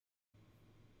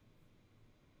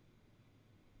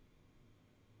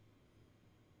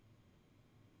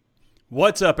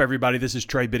What's up, everybody? This is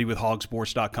Trey Biddy with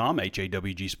hogsports.com,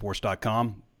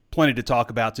 HAWGsports.com. Plenty to talk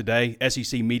about today.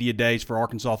 SEC Media Days for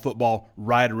Arkansas football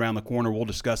right around the corner. We'll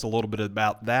discuss a little bit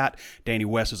about that. Danny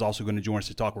West is also going to join us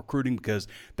to talk recruiting because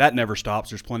that never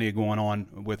stops. There's plenty of going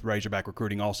on with Razorback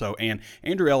recruiting also. And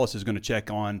Andrew Ellis is going to check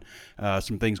on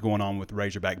some things going on with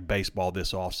Razorback baseball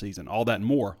this offseason. All that and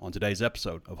more on today's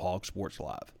episode of Hog Sports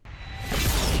Live.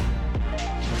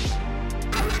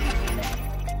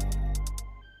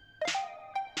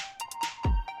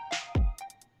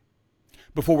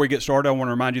 Before we get started, I want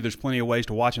to remind you there's plenty of ways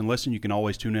to watch and listen. You can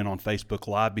always tune in on Facebook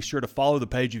Live. Be sure to follow the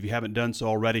page if you haven't done so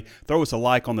already. Throw us a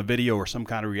like on the video or some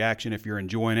kind of reaction if you're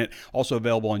enjoying it. Also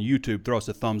available on YouTube. Throw us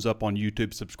a thumbs up on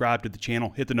YouTube. Subscribe to the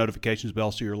channel. Hit the notifications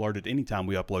bell so you're alerted anytime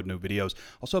we upload new videos.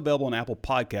 Also available on Apple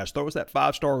Podcasts. Throw us that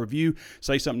 5-star review.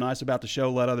 Say something nice about the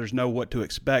show. Let others know what to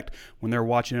expect when they're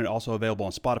watching it. Also available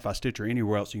on Spotify, Stitcher,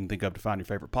 anywhere else you can think of to find your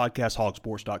favorite podcast.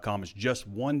 Hogsports.com is just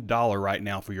 $1 right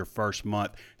now for your first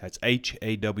month. That's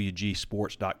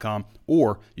HAWGsports.com,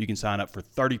 or you can sign up for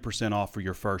 30% off for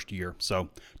your first year. So,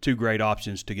 two great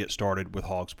options to get started with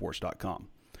hogsports.com.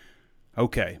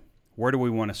 Okay, where do we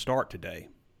want to start today?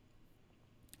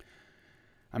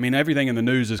 I mean, everything in the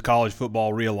news is college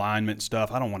football realignment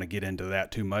stuff. I don't want to get into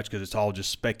that too much because it's all just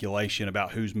speculation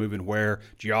about who's moving where.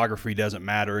 Geography doesn't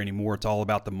matter anymore. It's all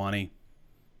about the money.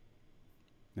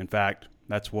 In fact,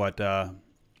 that's what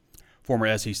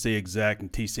former SEC exec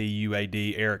and TCU AD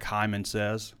Eric Hyman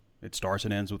says. It starts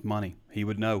and ends with money. He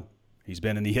would know. He's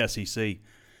been in the SEC.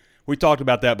 We talked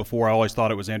about that before. I always thought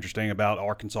it was interesting about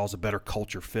Arkansas is a better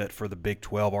culture fit for the Big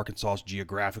 12. Arkansas is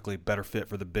geographically a better fit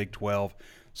for the Big 12.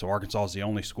 So Arkansas is the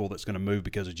only school that's going to move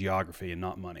because of geography and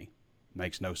not money.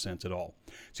 Makes no sense at all.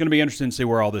 It's going to be interesting to see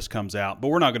where all this comes out, but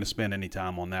we're not going to spend any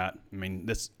time on that. I mean,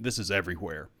 this is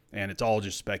everywhere, and it's all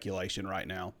just speculation right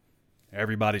now.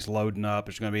 Everybody's loading up.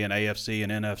 There's going to be an AFC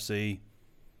and NFC.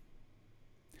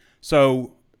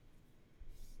 So,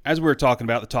 as we were talking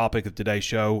about the topic of today's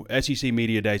show, SEC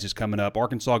Media Days is coming up.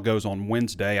 Arkansas goes on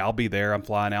Wednesday. I'll be there. I'm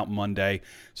flying out Monday.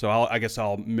 So, I guess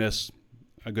I'll miss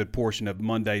a good portion of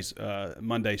Monday's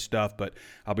stuff, but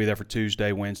I'll be there for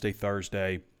Tuesday, Wednesday,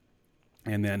 Thursday,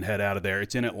 and then head out of there.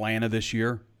 It's in Atlanta this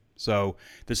year. So,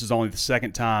 this is only the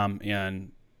second time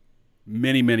in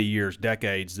many, many years,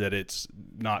 decades, that it's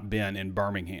not been in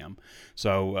Birmingham.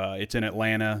 So it's in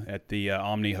Atlanta at the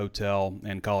Omni Hotel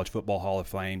and College Football Hall of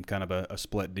Fame, kind of a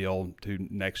split deal, two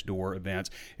next door events.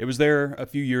 It was there a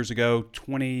few years ago,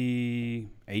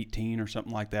 2018 or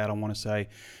something like that, I want to say,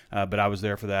 but I was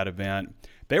there for that event.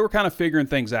 They were kind of figuring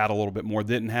things out a little bit more,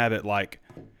 didn't have it like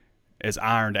as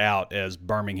ironed out as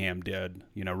Birmingham did.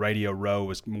 You know, Radio Row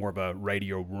was more of a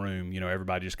radio room. You know,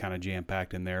 everybody just kind of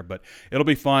jam-packed in there. But it'll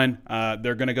be fun.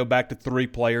 They're going to go back to 3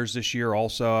 players this year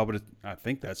also. I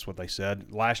think that's what they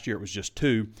said. Last year it was just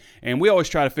 2. And we always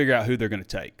try to figure out who they're going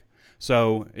to take.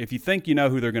 So if you think you know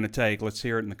who they're going to take, let's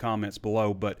hear it in the comments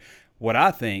below. But what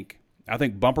I think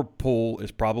Bumper Pool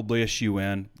is probably a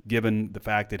shoo-in, given the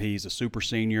fact that he's a super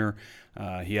senior.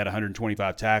 He had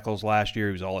 125 tackles last year.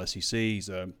 He was all SEC. He's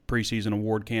a preseason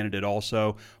award candidate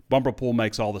also. Bumper Pool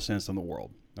makes all the sense in the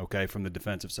world, okay, from the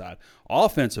defensive side.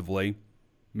 Offensively,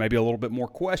 maybe a little bit more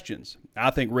questions. I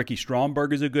think Ricky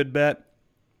Stromberg is a good bet,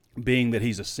 being that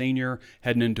he's a senior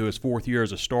heading into his 4th year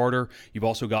as a starter. You've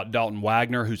also got Dalton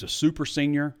Wagner, who's a super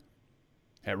senior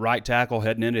at right tackle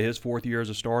heading into his 4th year as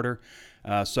a starter.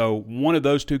 So one of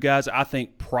those two guys, I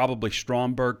think probably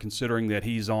Stromberg, considering that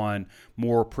he's on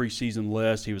more preseason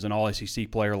lists. He was an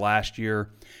All-SEC player last year.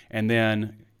 And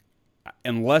then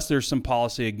unless there's some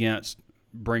policy against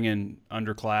bringing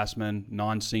underclassmen,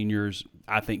 non-seniors,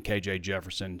 I think KJ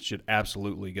Jefferson should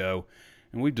absolutely go.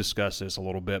 And we've discussed this a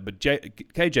little bit, but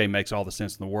KJ makes all the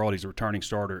sense in the world. He's a returning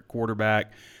starter at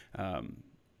quarterback.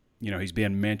 You know, he's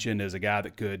being mentioned as a guy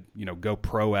that could, you know, go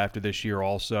pro after this year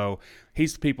also.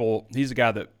 He's a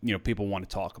guy that, you know, people want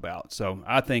to talk about. So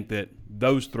I think that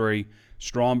those 3,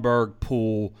 Stromberg,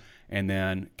 Poole, and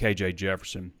then KJ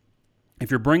Jefferson.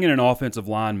 If you're bringing an offensive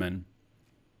lineman,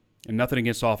 and nothing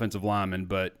against offensive linemen,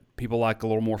 but people like a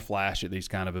little more flash at these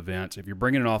kind of events. If you're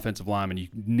bringing an offensive lineman, you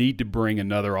need to bring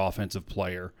another offensive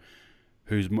player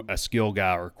who's a skill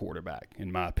guy or a quarterback,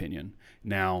 in my opinion.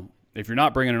 Now, if you're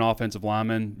not bringing an offensive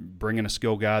lineman, bringing a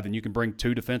skill guy, then you can bring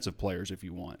 2 defensive players if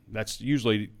you want. That's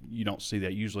usually, you don't see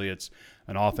that. Usually it's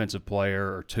an offensive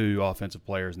player or 2 offensive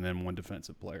players and then 1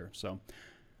 defensive player. So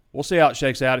we'll see how it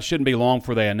shakes out. It shouldn't be long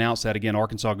before they announce that. Again,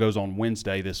 Arkansas goes on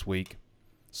Wednesday this week.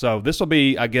 So this will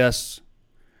be, I guess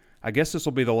this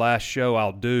will be the last show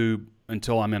I'll do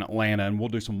until I'm in Atlanta, and we'll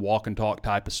do some walk and talk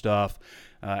type of stuff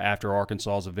after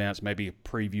Arkansas's events, maybe a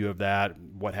preview of that,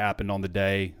 what happened on the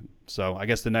day, So I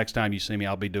guess the next time you see me,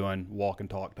 I'll be doing walk and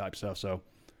talk type stuff. So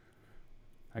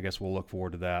I guess we'll look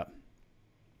forward to that.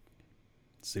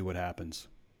 See what happens.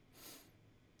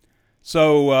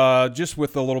 So just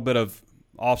with a little bit of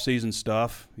off-season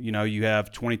stuff, you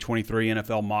have 2023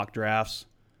 NFL mock drafts,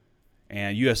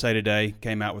 and USA Today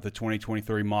came out with a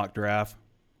 2023 mock draft.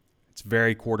 It's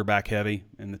very quarterback heavy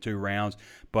in the 2 rounds,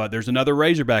 but there's another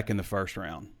Razorback in the first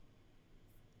round.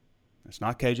 It's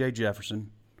not KJ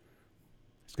Jefferson.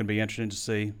 It's going to be interesting to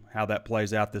see how that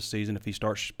plays out this season if he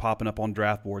starts popping up on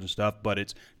draft boards and stuff. But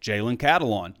it's Jalen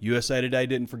Catalon. USA Today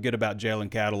didn't forget about Jalen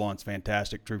Catalon's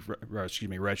fantastic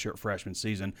redshirt freshman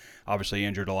season. Obviously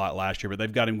injured a lot last year, but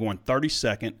they've got him going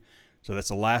 32nd. So that's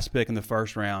the last pick in the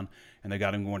first round, and they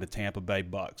got him going to Tampa Bay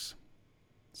Bucks.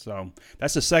 So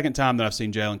that's the second time that I've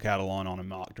seen Jalen Catalon on a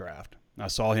mock draft. I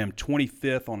saw him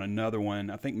 25th on another one.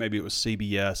 I think maybe it was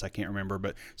CBS. I can't remember.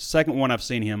 But second one I've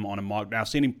seen him on a mock. I've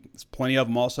seen him plenty of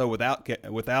them also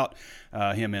without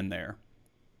him in there.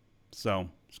 So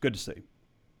it's good to see.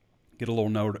 Get a little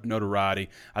notoriety.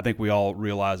 I think we all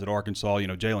realize at Arkansas,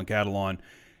 Jalen Catalon,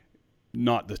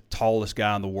 not the tallest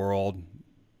guy in the world,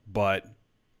 but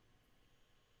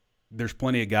there's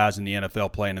plenty of guys in the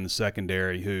NFL playing in the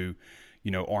secondary who –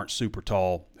 aren't super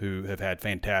tall, who have had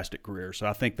fantastic careers. So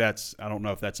I think I don't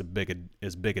know if that's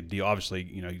as big a deal. Obviously,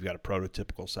 you've got a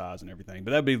prototypical size and everything, but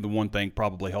that'd be the one thing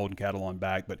probably holding Catalon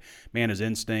back. But man, his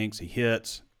instincts, he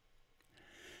hits.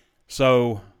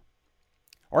 So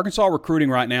Arkansas recruiting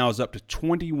right now is up to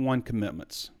 21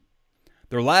 commitments.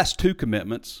 Their last two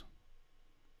commitments,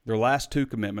 I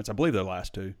believe their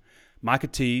last two, Micah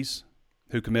Tease,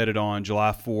 who committed on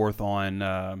July 4th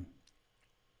on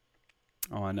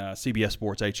CBS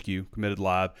Sports HQ, committed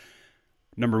live.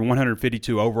 Number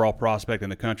 152 overall prospect in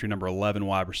the country, number 11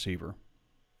 wide receiver.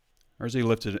 Or is he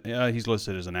listed? He's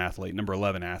listed as an athlete, number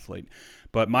 11 athlete.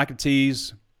 But Micah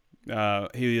Tease,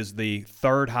 he is the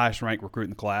third highest ranked recruit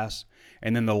in the class.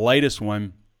 And then the latest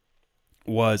one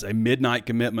was a midnight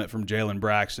commitment from Jalen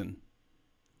Braxton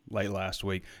late last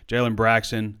week. Jalen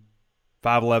Braxton,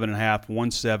 5'11 and a half,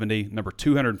 170, number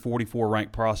 244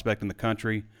 ranked prospect in the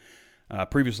country.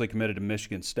 Previously committed to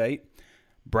Michigan State.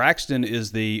 Braxton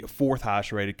is the fourth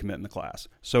highest rated commit in the class.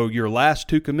 So your last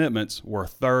two commitments were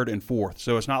third and fourth.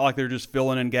 So it's not like they're just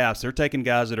filling in gaps. They're taking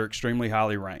guys that are extremely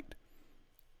highly ranked,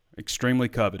 extremely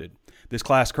coveted. This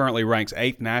class currently ranks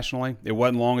 8th nationally. It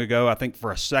wasn't long ago. I think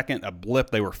for a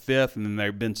blip, they were 5th, and then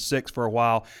they've been 6th for a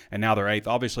while, and now they're 8th.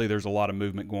 Obviously, there's a lot of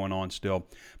movement going on still.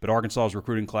 But Arkansas's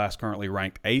recruiting class currently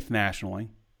ranked 8th nationally.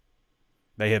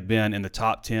 They have been in the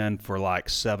top 10 for like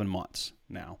 7 months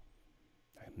now.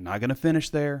 Not going to finish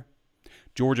there.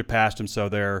 Georgia passed them, so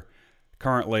they're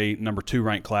currently number 2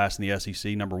 ranked class in the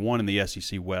SEC, number 1 in the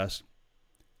SEC West.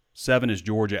 7 is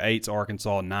Georgia, 8's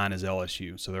Arkansas, 9 is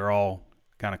LSU. So they're all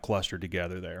kind of clustered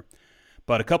together there.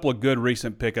 But a couple of good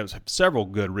recent pickups, several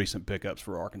good recent pickups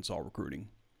for Arkansas recruiting,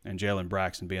 and Jalen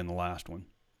Braxton being the last one.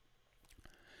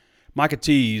 Micah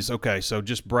Tease, okay, so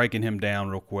just breaking him down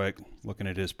real quick, looking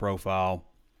at his profile.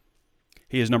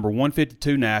 He is number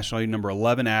 152 nationally, number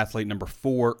 11 athlete, number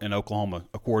 4 in Oklahoma,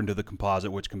 according to the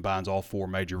composite, which combines all 4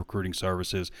 major recruiting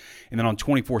services. And then on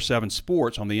 24/7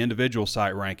 Sports, on the individual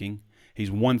site ranking,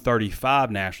 he's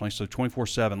 135 nationally, so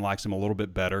 24/7 likes him a little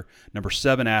bit better. Number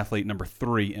 7 athlete, number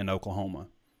 3 in Oklahoma.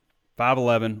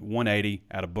 5'11", 180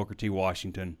 out of Booker T.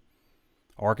 Washington.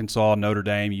 Arkansas, Notre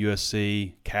Dame,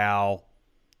 USC, Cal,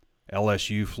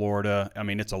 LSU, Florida. I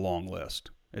mean, it's a long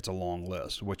list. It's a long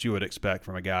list, what you would expect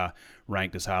from a guy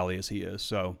ranked as highly as he is.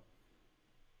 So,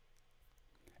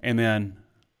 and then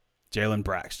Jalen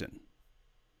Braxton,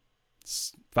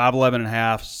 5'11 and a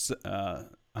half,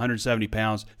 170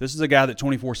 pounds. This is a guy that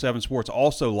 24/7 Sports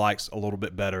also likes a little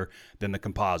bit better than the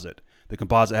composite. The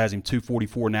composite has him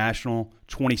 244 national,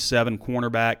 27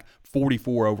 cornerback,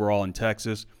 44 overall in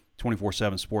Texas.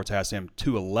 24/7 Sports has him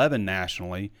 211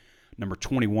 nationally, number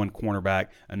 21 cornerback,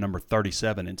 and number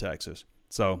 37 in Texas.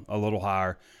 So a little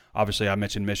higher. Obviously, I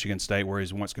mentioned Michigan State where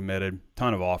he's once committed.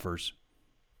 Ton of offers.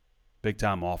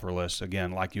 Big-time offer list.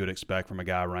 Again, like you would expect from a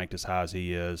guy ranked as high as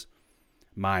he is.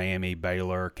 Miami,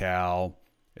 Baylor, Cal,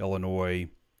 Illinois,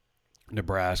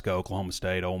 Nebraska, Oklahoma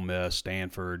State, Ole Miss,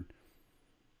 Stanford.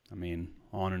 I mean,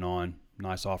 on and on.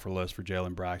 Nice offer list for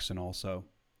Jalen Braxton also.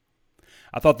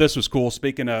 I thought this was cool.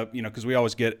 Speaking of, because we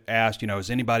always get asked,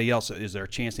 is there a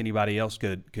chance anybody else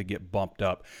could get bumped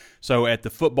up? So at the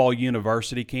Football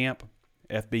University camp,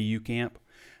 FBU camp,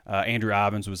 Andrew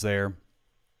Ivins was there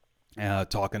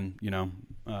talking,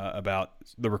 about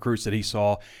the recruits that he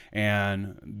saw,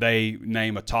 and they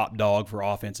name a top dog for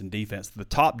offense and defense. The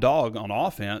top dog on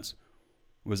offense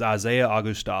was Isaiah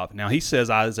Augustov. Now, he says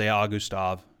Isaiah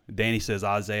Augustov Danny says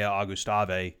Isaiah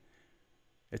Augustave.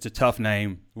 It's a tough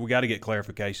name. We got to get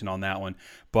clarification on that one.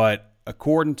 But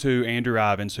according to Andrew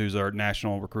Ivins, who's our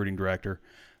national recruiting director,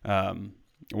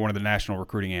 one of the national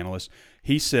recruiting analysts,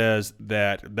 he says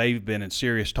that they've been in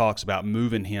serious talks about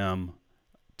moving him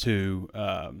to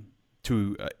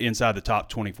inside the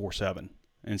top 24/7,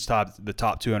 inside the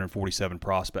top 247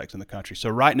 prospects in the country. So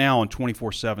right now on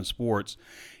 24/7 Sports,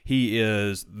 he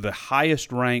is the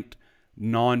highest ranked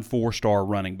non-4-star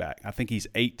running back. I think he's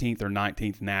 18th or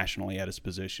 19th nationally at his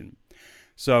position.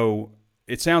 So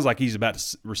it sounds like he's about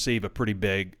to receive a pretty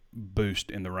big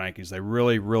boost in the rankings. They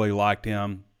really, really liked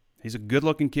him. He's a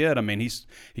good-looking kid. I mean,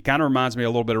 he kind of reminds me a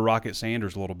little bit of Rocket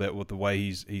Sanders a little bit with the way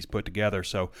he's put together.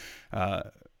 So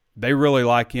they really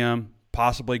like him.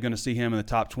 Possibly going to see him in the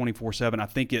top 24/7. I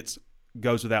think it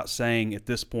goes without saying at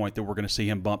this point that we're going to see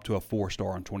him bump to a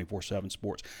 4-star on 24/7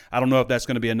 Sports. I don't know if that's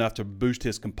going to be enough to boost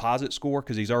his composite score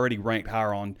because he's already ranked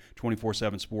higher on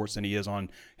 24/7 Sports than he is on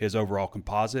his overall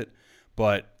composite.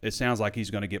 But it sounds like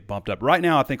he's going to get bumped up. Right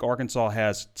now, I think Arkansas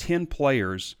has 10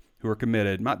 players who are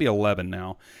committed, might be 11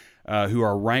 now, who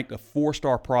are ranked a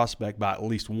 4-star prospect by at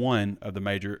least one of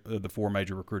the 4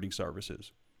 major recruiting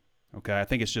services. Okay, I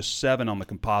think it's just 7 on the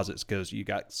composites because you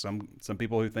got some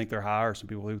people who think they're higher, some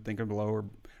people who think they're lower,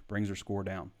 brings their score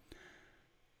down.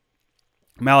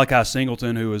 Malachi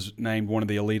Singleton, who was named one of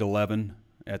the Elite 11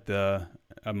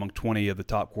 among 20 of the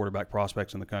top quarterback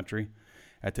prospects in the country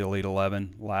at the Elite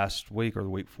 11 last week or the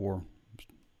week before.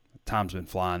 Time's been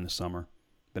flying this summer.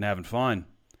 Been having fun.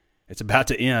 It's about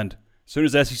to end. As soon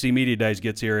as SEC Media Days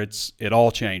gets here, it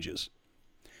all changes.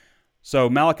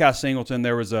 So Malachi Singleton,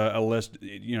 there was a list,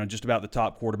 just about the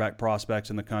top quarterback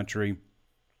prospects in the country,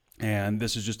 and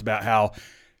this is just about how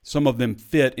some of them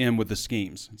fit in with the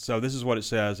schemes. So this is what it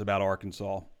says about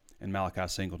Arkansas and Malachi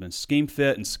Singleton. Scheme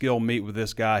fit and skill meet with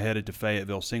this guy headed to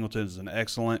Fayetteville. Singleton is an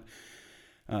excellent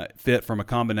fit from a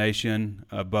combination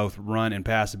of both run and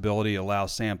pass ability,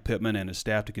 allows Sam Pittman and his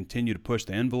staff to continue to push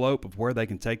the envelope of where they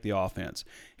can take the offense.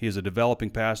 He is a developing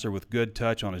passer with good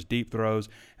touch on his deep throws.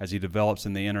 As he develops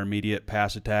in the intermediate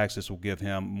pass attacks, this will give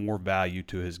him more value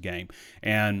to his game.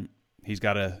 And he's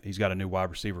got a new wide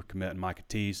receiver commit in Micah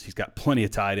Tease. He's got plenty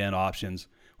of tight end options,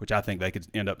 which I think they could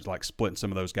end up like splitting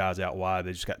some of those guys out wide.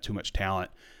 They just got too much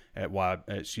talent at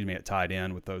tight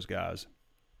end with those guys.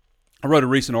 I wrote a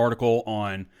recent article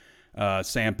on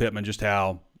Sam Pittman, just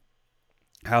how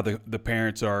the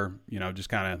parents are, just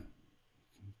kind of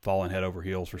falling head over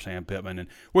heels for Sam Pittman, and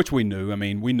which we knew. I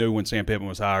mean, we knew when Sam Pittman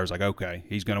was hired, it was like, okay,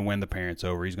 he's going to win the parents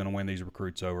over. He's going to win these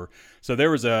recruits over. So there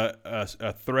was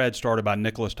a thread started by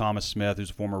Nicholas Thomas Smith,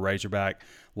 who's a former Razorback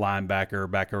linebacker,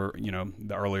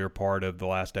 the earlier part of the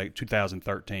last day,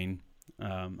 2013,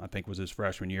 I think was his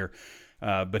freshman year.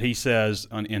 But he says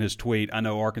in his tweet, I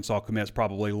know Arkansas commits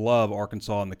probably love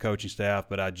Arkansas and the coaching staff,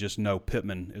 but I just know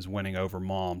Pittman is winning over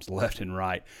moms left and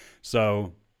right.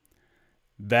 So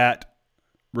that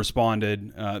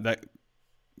that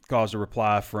caused a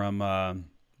reply from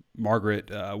Margaret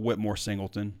Whitmore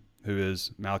Singleton, who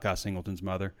is Malachi Singleton's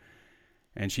mother.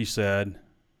 And she said,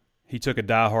 he took a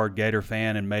diehard Gator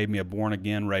fan and made me a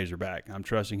born-again Razorback. I'm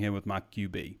trusting him with my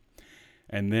QB.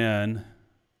 And then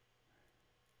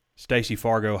Stacy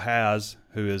Fargo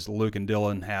who is Luke and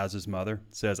Dylan Haz's mother,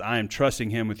 says, I am trusting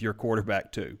him with your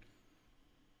quarterback too.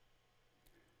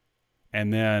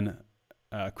 And then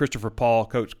Coach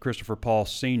Christopher Paul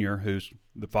Sr., who's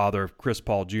the father of Chris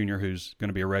Paul Jr., who's going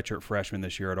to be a redshirt freshman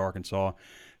this year at Arkansas,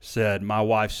 said, my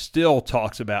wife still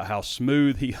talks about how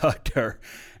smooth he hugged her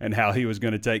and how he was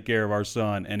going to take care of our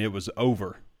son, and it was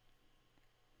over.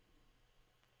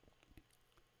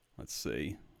 Let's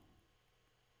see.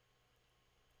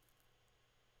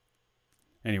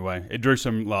 Anyway, it drew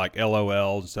some like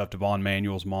LOLs and stuff. Devon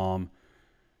Manuel's mom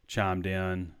chimed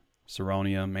in.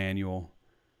 Saronia Manuel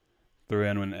threw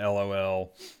in an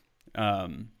LOL.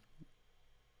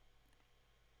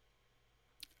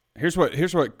 Here's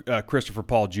what Christopher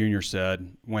Paul Jr.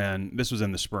 said when this was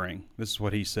in the spring. This is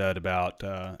what he said about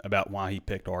why he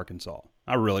picked Arkansas.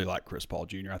 I really like Chris Paul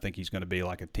Jr. I think he's going to be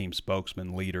like a team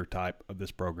spokesman, leader type of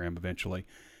this program eventually.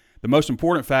 The most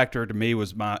important factor to me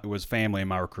was family in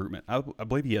my recruitment. I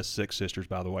believe he has 6 sisters,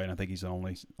 by the way, and I think he's the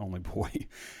only boy.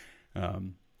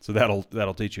 So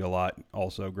that'll teach you a lot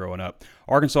also growing up.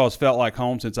 Arkansas has felt like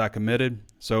home since I committed,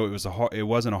 so it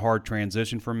wasn't a hard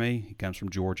transition for me. He comes from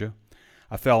Georgia.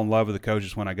 I fell in love with the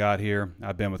coaches when I got here.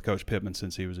 I've been with Coach Pittman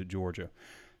since he was at Georgia.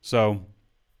 So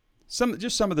some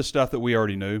of the stuff that we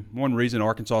already knew. One reason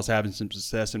Arkansas is having some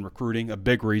success in recruiting, a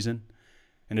big reason,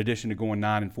 in addition to going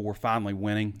 9-4, finally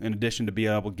winning, in addition to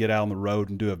being able to get out on the road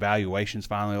and do evaluations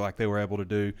finally like they were able to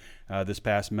do this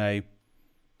past May.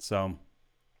 So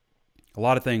A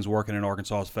lot of things working in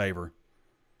Arkansas's favor.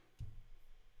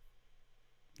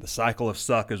 The cycle of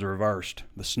suck is reversed.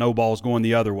 The snowball's going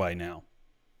the other way now.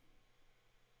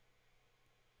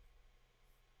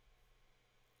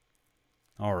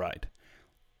 All right.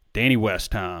 Danny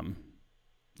West time.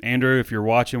 Andrew, if you're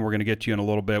watching, we're going to get you in a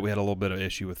little bit. We had a little bit of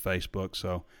issue with Facebook,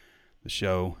 so the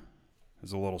show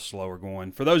is a little slower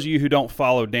going. For those of you who don't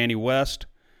follow Danny West,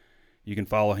 you can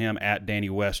follow him at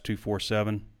Danny West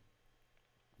 247.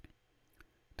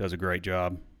 Does a great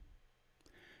job.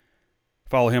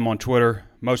 Follow him on Twitter.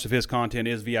 Most of his content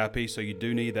is VIP, so you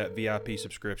do need that VIP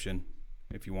subscription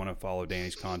if you want to follow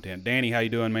Danny's content. Danny, how you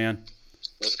doing, man?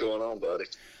 What's going on, buddy?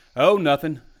 Oh,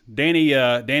 nothing.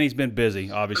 Danny's been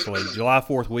busy, obviously. July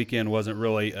 4th weekend wasn't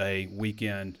really a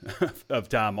weekend of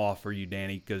time off for you,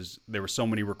 Danny, because there were so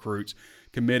many recruits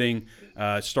committing.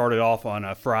 Started off on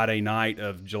a Friday night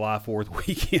of July 4th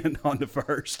weekend on the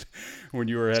 1st when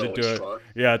you were headed to it. Fun.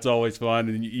 Yeah, it's always fun.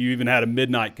 And you even had a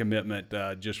midnight commitment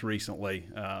just recently.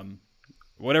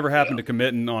 Whatever happened to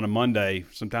committing on a Monday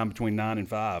sometime between 9 and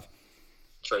 5?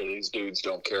 Trey, these dudes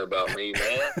don't care about me,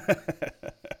 man.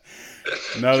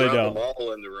 No, they Drop don't. them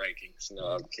all in the rankings. No,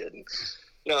 I'm kidding.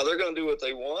 No, they're going to do what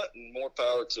they want, and more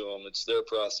power to them. It's their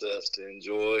process to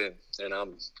enjoy, and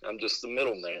I'm just the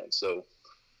middleman. So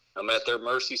I'm at their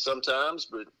mercy sometimes,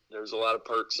 but there's a lot of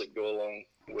perks that go along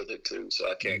with it too. So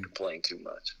I can't complain too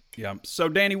much. Yeah. So,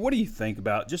 Danny, what do you think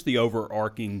about just the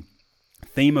overarching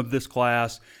theme of this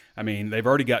class? I mean, they've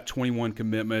already got 21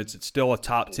 commitments. It's still a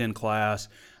top 10 class.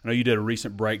 I know you did a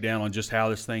recent breakdown on just how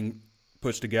this thing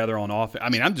puts together on offense. I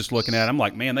mean, I'm just looking at it. I'm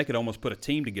like, man, they could almost put a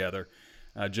team together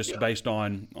based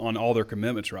on all their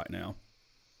commitments right now.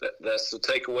 That's the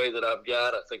takeaway that I've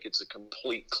got. I think it's a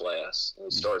complete class.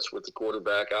 It starts with the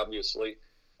quarterback, obviously.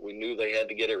 We knew they had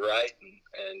to get it right,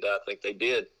 and I think they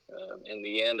did. In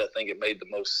the end, I think it made the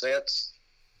most sense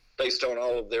based on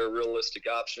all of their realistic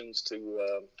options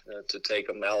to take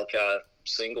a Malachi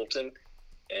Singleton.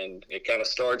 And it kind of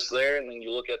starts there, and then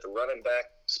you look at the running back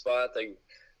spot.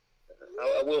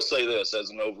 I will say this as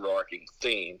an overarching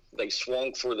theme: they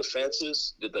swung for the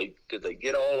fences. Did they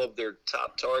get all of their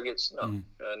top targets? No,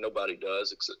 nobody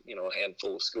does, except a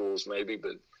handful of schools maybe.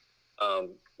 But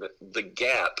the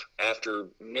gap after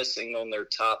missing on their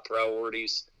top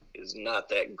priorities is not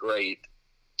that great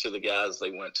to the guys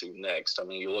they went to next. I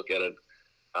mean, you look at it,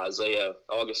 Isaiah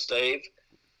Augustave.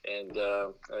 And,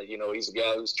 he's a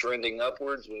guy who's trending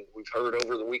upwards. We've heard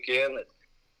over the weekend that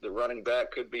the running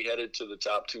back could be headed to the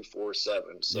top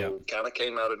 247. So kind of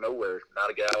came out of nowhere. Not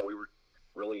a guy we were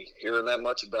really hearing that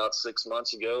much about 6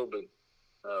 months ago, but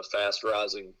fast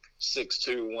rising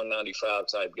 6'2", 195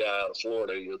 type guy out of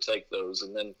Florida. You'll take those.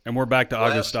 And we're back to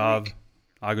Augustave.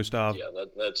 Augustave. Yeah,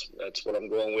 that's what I'm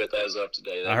going with as of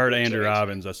today. I heard Andrew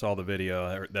Ivins. I saw the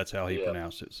video. That's how he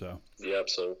pronounced it. So. Yep.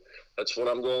 So that's what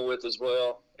I'm going with as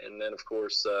well. And then, of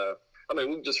course,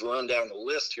 we just run down the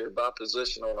list here by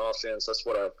position on offense. That's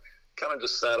what I kind of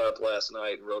just sat up last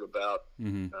night and wrote about.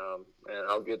 And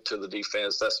I'll get to the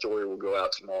defense. That story will go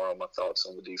out tomorrow, my thoughts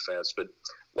on the defense. But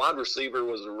wide receiver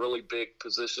was a really big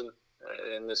position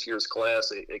in this year's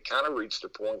class. It kind of reached a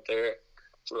point there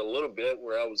for a little bit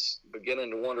where I was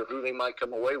beginning to wonder who they might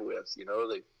come away with.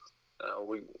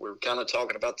 We're kind of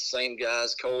talking about the same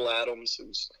guys. Cole Adams,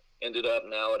 who's ended up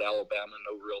now at Alabama,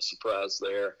 no real surprise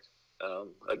there.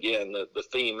 Again, the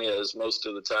theme is most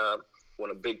of the time when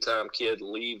a big-time kid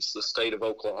leaves the state of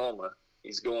Oklahoma,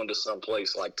 he's going to some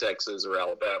place like Texas or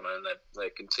Alabama, and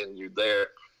that continued there.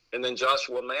 And then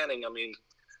Joshua Manning,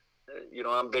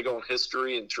 I'm big on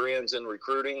history and trends in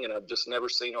recruiting, and I've just never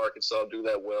seen Arkansas do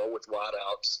that well with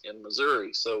wideouts in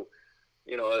Missouri. So,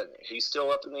 he's still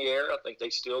up in the air. I think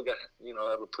they still got,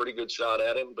 have a pretty good shot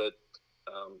at him, but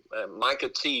Micah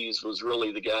Tease was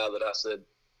really the guy that I said,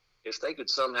 if they could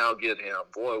somehow get him,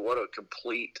 boy, what a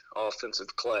complete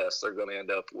offensive class they're going to end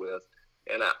up with.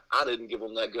 And I didn't give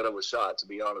them that good of a shot, to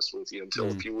be honest with you, until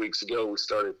a few weeks ago we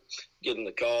started getting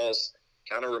the calls.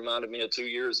 Kind of reminded me of 2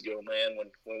 years ago, man,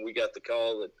 when we got the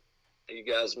call that you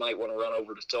guys might want to run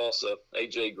over to Tulsa.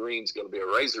 A.J. Green's going to be a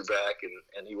Razorback,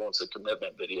 and he wants a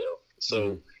commitment video.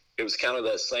 So it was kind of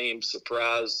that same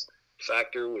surprise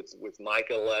factor with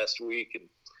Micah last week, and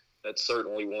that's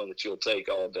certainly one that you'll take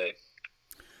all day.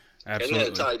 Absolutely. And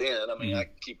then a tight end. I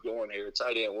keep going here.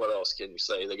 Tight end, what else can you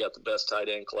say? They got the best tight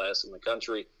end class in the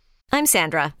country. I'm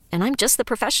Sandra, and I'm just the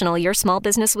professional your small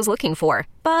business was looking for.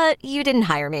 But you didn't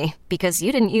hire me because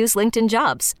you didn't use LinkedIn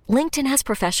Jobs. LinkedIn has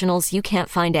professionals you can't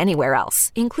find anywhere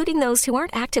else, including those who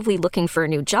aren't actively looking for a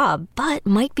new job, but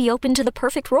might be open to the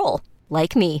perfect role,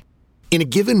 like me. In a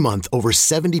given month, over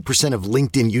 70% of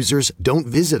LinkedIn users don't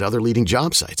visit other leading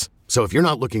job sites. So if you're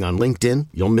not looking on LinkedIn,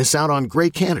 you'll miss out on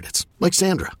great candidates like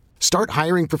Sandra. Start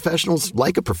hiring professionals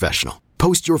like a professional.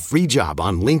 Post your free job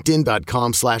on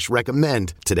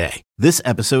linkedin.com/recommend today. This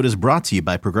episode is brought to you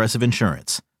by Progressive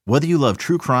Insurance. Whether you love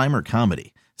true crime or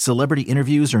comedy, celebrity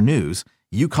interviews or news,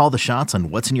 you call the shots on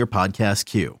what's in your podcast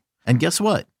queue. And guess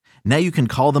what? Now you can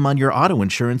call them on your auto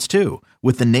insurance too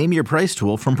with the Name Your Price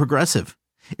tool from Progressive.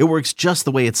 It works just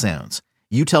the way it sounds.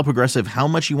 You tell Progressive how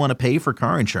much you want to pay for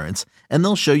car insurance, and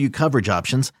they'll show you coverage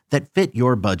options that fit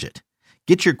your budget.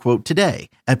 Get your quote today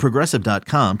at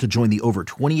Progressive.com to join the over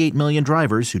 28 million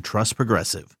drivers who trust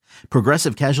Progressive.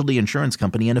 Progressive Casualty Insurance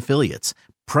Company and Affiliates.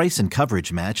 Price and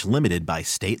coverage match limited by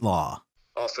state law.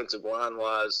 Offensive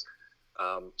line-wise,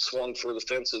 swung for the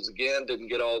fences again, didn't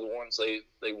get all the ones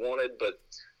they wanted, but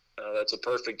that's a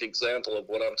perfect example of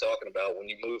what I'm talking about. When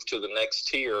you move to the next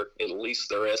tier, at least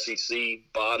they're SEC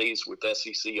bodies with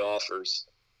SEC offers.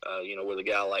 With a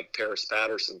guy like Paris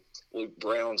Patterson, Luke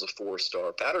Brown's a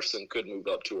 4-star. Patterson could move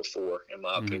up to a 4, in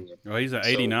my opinion. Well, he's an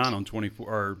 89 on 24.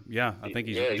 Or I think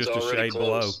he's just a shade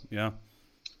below. Yeah.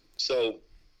 So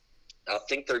I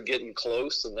think they're getting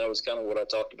close, and that was kind of what I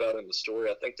talked about in the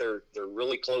story. I think they're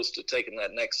really close to taking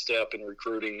that next step in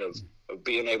recruiting of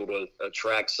being able to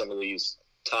attract some of these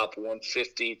top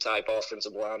 150 type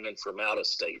offensive linemen from out of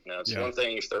state. Now, it's one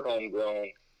thing if they're homegrown,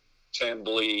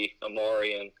 Chamblee,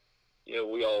 Amarian,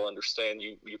 we all understand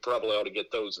you probably ought to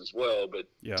get those as well. But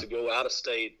to go out of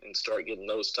state and start getting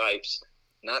those types,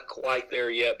 not quite there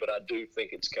yet, but I do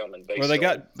think it's coming. Well, they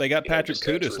got Patrick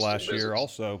Kudus last year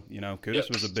also.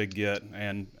 Kudus was a big get,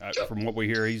 and from what we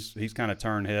hear, he's kind of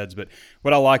turned heads. But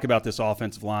what I like about this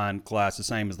offensive line class, the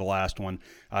same as the last one,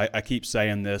 I keep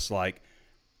saying this, like,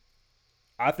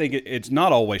 I think it's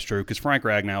not always true because Frank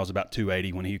Ragnow was about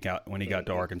 280 when he got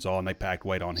to Arkansas, and they packed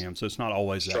weight on him. So it's not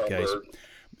always that case.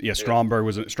 Yeah,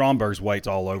 Stromberg's weight's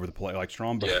all over the place. Like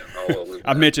Stromberg, all over.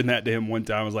 I mentioned that to him one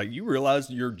time. I was like, "You realize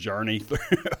your journey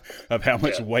of how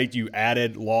much weight you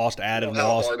lost.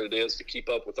 How hard it is to keep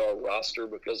up with our roster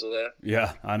because of that."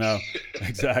 Yeah, I know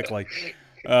exactly.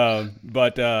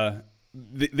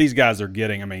 These guys are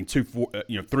getting,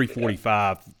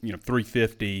 345,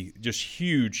 350, just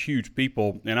huge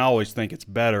people. And I always think it's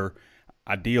better,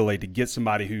 ideally, to get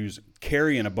somebody who's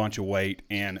carrying a bunch of weight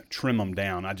and trim them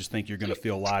down. I just think you're going to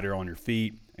feel lighter on your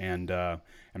feet and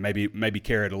maybe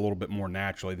carry it a little bit more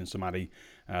naturally than somebody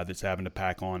that's having to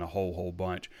pack on a whole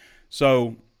bunch.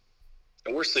 So,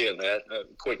 and we're seeing that.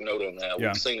 Quick note on that.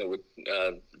 We've seen it with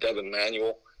Devin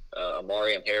Manuel,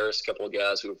 Amarian Harris, a couple of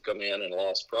guys who have come in and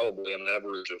lost probably an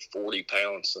average of 40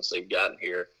 pounds since they've gotten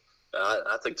here.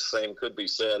 I think the same could be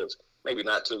said of maybe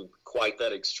not to quite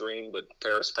that extreme, but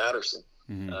Paris Patterson.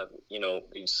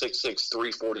 He's 6'6",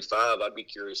 345. I'd be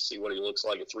curious to see what he looks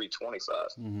like at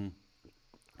 325.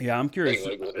 Yeah, I'm curious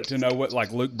to know what,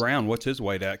 like Luke Brown, what's his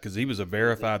weight at? Because he was a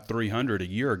verified 300 a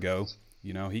year ago.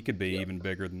 He could be even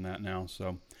bigger than that now.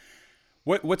 So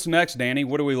what's next, Danny?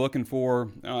 What are we looking for?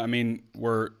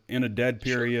 We're in a dead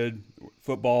period.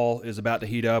 Football is about to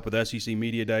heat up with SEC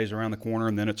Media Days around the corner,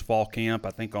 and then it's fall camp. I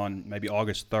think on maybe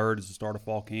August 3rd is the start of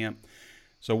fall camp.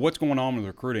 So what's going on with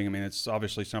recruiting? It's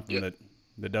obviously something that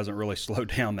doesn't really slow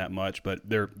down that much, but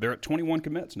they're at 21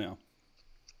 commits now.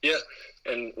 Yeah,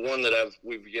 and one that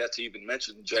we've yet to even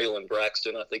mention, Jalen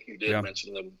Braxton. I think you did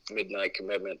mention the midnight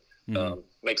commitment.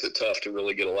 Makes it tough to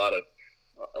really get a lot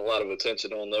of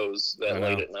attention on those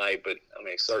late at night. But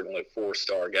certainly a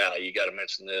 4-star guy. You got to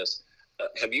mention this.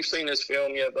 Have you seen his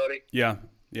film yet, buddy? Yeah,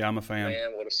 I'm a fan.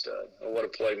 Man, what a stud! What a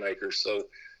playmaker. So,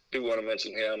 do want to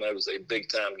mention him. That was a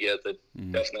big-time get that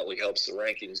definitely helps the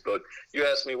rankings. But you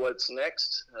asked me what's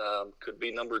next. Could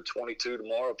be number 22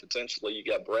 tomorrow, potentially. You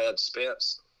got Brad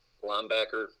Spence,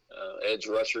 linebacker, edge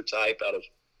rusher type out of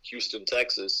Houston,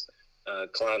 Texas,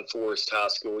 Klein Forest High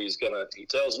School. He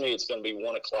tells me it's going to be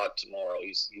 1 o'clock tomorrow.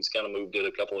 He's kind of moved it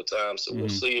a couple of times, so we'll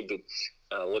see. But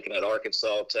looking at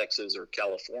Arkansas, Texas, or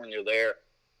California there,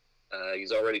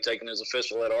 he's already taken his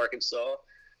official at Arkansas.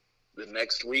 The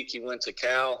next week he went to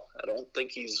Cal. I don't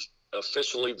think he's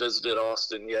officially visited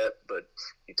Austin yet, but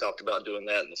he talked about doing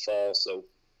that in the fall. So,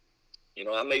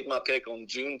 I made my pick on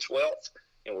June 12th,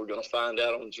 and we're going to find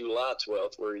out on July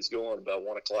 12th where he's going about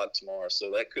 1 o'clock tomorrow.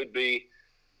 So that could be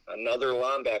another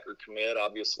linebacker commit.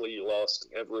 Obviously, you lost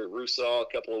Everett Rousseau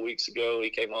a couple of weeks ago. He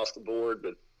came off the board,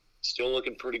 but still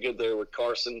looking pretty good there with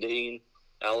Carson Dean,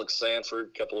 Alex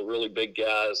Sanford, a couple of really big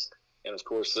guys. And, of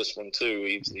course, this one,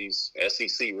 too, he's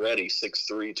SEC ready,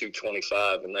 6'3",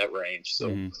 225 in that range. So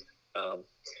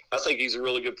I think he's a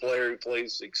really good player. He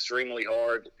plays extremely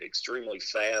hard, extremely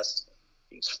fast.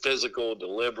 He's physical,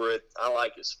 deliberate. I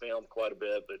like his film quite a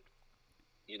bit, but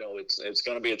it's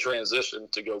going to be a transition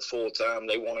to go full time.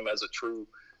 They want him as a true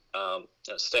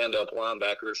stand-up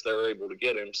linebacker if they're able to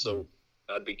get him. So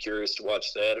I'd be curious to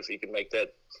watch that if he can make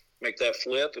that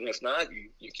flip, and if not,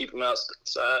 you keep him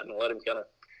outside and let him kind of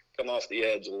come off the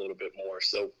edge a little bit more.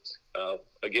 So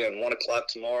again, 1:00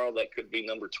 tomorrow, that could be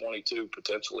number 22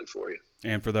 potentially for you.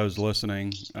 And for those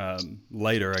listening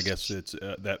later, I guess it's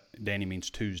that Danny means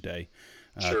Tuesday.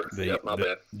 Sure. My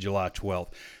bad. July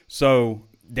 12th. So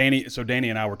Danny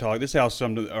and I were talking. This is how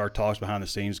some of our talks behind the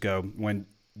scenes go. When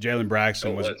Jalen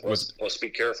Braxton let's be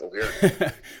careful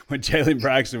here. When Jalen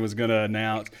Braxton was going to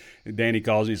announce, Danny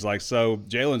calls me. He's like, "So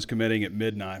Jalen's committing at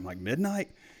midnight." I'm like, "Midnight?"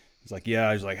 He's like,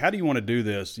 "Yeah." He's like, "How do you want to do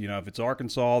this? If it's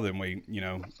Arkansas, then we,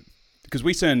 because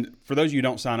we send, for those of you who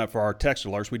don't sign up for our text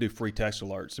alerts, we do free text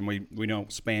alerts, and we don't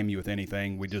spam you with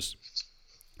anything. We just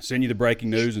send you the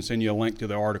breaking news and send you a link to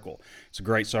the article. It's a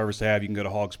great service to have. You can go to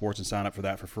Hog Sports and sign up for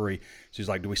that for free." She's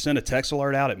like, "Do we send a text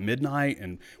alert out at midnight?"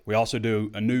 And we also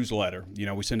do a newsletter.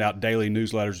 We send out daily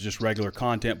newsletters, just regular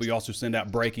content, but we also send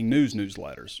out breaking news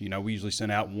newsletters. We usually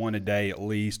send out one a day at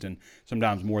least, and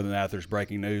sometimes more than that if there's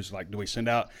breaking news. Like, do we send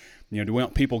out, do we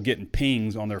want people getting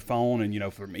pings on their phone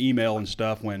and, from email and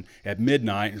stuff when at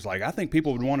midnight? It's like, I think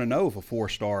people would want to know if a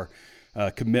 4-star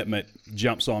commitment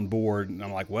jumps on board. And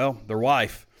I'm like, well, their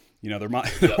wife. Their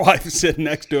wife is sitting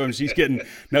next to him. She's getting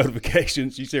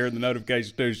notifications. She's hearing the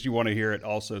notifications too. She want to hear it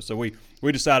also. So we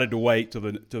decided to wait till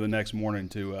the next morning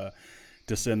to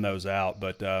send those out.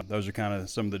 But those are kind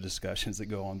of some of the discussions that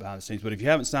go on behind the scenes. But if you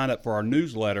haven't signed up for our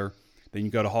newsletter, then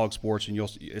you go to Hog Sports and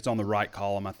it's on the right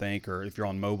column, I think. Or if you're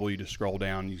on mobile, you just scroll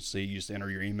down. You just enter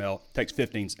your email. It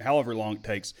takes however long it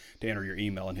takes to enter your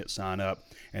email and hit sign up.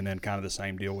 And then kind of the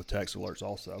same deal with text alerts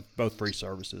also. Both free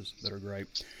services that are great.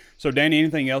 So, Danny,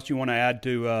 anything else you want to add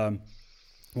to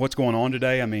what's going on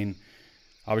today? I mean,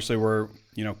 obviously we're,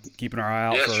 keeping our eye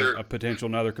out for a potential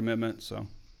another commitment. So.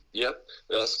 Yep.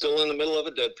 Still in the middle of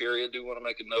a dead period. Do want to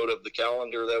make a note of the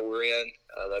calendar that we're in.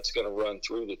 That's going to run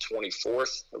through the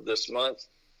 24th of this month.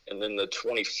 And then the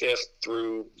 25th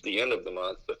through the end of the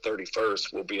month, the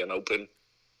 31st, will be an open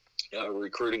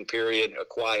recruiting period, a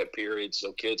quiet period,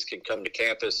 so kids can come to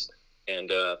campus.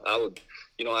 And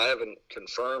I haven't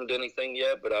confirmed anything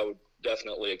yet, but I would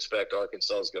definitely expect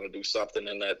Arkansas is going to do something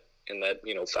in that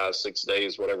 5-6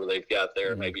 days, whatever they've got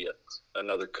there, maybe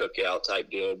another cookout type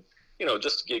deal,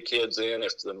 just to get kids in.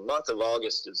 If the month of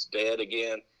August is dead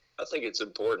again, I think it's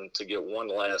important to get one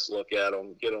last look at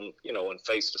them, get them, in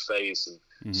face-to-face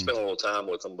and spend a little time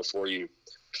with them before you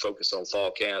focus on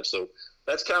fall camp. So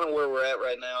that's kind of where we're at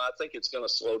right now. I think it's going to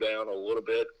slow down a little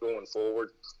bit going forward.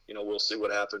 We'll see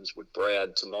what happens with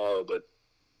Brad tomorrow. But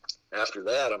after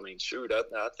that, I mean, shoot, I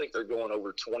think they're going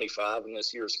over 25 in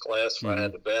this year's class. If I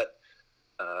had to bet,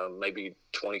 maybe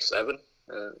 27.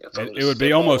 It would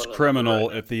be almost criminal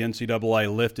if the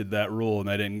NCAA lifted that rule and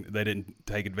they didn't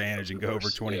take advantage and go over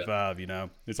 25.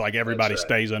 It's like everybody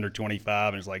stays under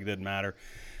 25, and it's like it doesn't matter.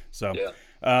 So. Yeah.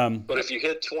 But if you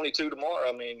hit 22 tomorrow,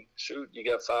 I mean, shoot, you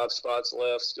got 5 spots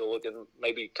left. Still looking,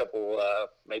 maybe a couple,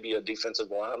 maybe a defensive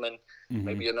lineman,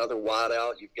 maybe another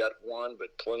wideout. You've got one,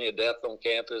 but plenty of depth on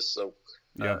campus. So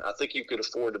I think you could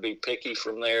afford to be picky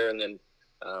from there. And then,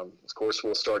 of course,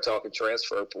 we'll start talking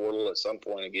transfer portal at some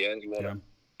point again. You want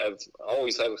to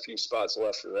always have a few spots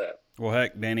left for that. Well,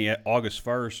 heck, Danny, at August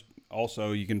 1st,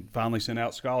 also you can finally send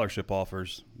out scholarship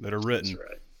offers that are written. That's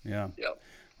right. Yeah. Yep.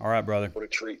 All right, brother. What a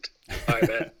treat. All right,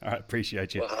 man. All right,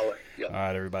 appreciate you. Well, holler. Yep. All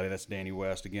right, everybody, that's Danny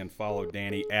West. Again, follow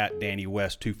Danny at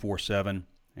DannyWest247.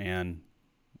 And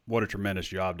what a tremendous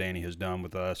job Danny has done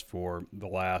with us for the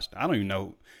last, I don't even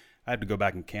know, I have to go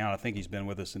back and count. I think he's been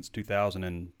with us since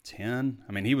 2010.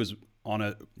 I mean, he was on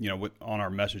on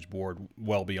our message board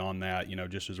well beyond that,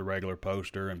 just as a regular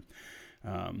poster. And,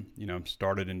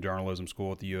 started in journalism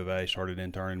school at the U of A, started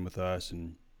interning with us,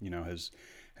 and,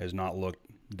 has not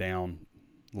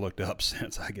looked up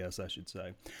since, I guess I should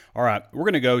say. All right, we're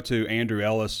going to go to Andrew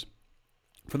Ellis.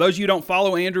 For those of you who don't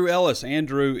follow Andrew Ellis,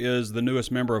 Andrew is the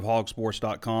newest member of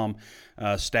hogsports.com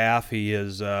staff. He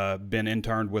has been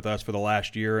interned with us for the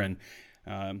last year, and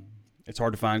it's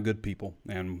hard to find good people.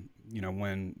 And,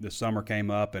 when the summer came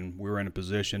up and we were in a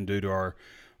position due to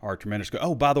our tremendous –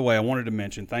 oh, by the way, I wanted to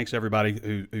mention, thanks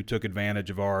everybody who took advantage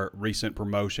of our recent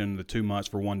promotion, the 2 months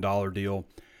for $1 deal.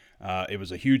 It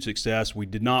was a huge success. We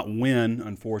did not win,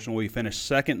 unfortunately. We finished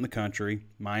second in the country.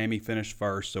 Miami finished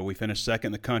first, so we finished second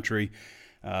in the country.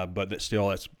 But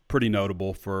that's pretty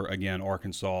notable for, again,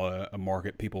 Arkansas, a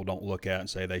market people don't look at and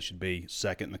say they should be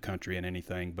second in the country in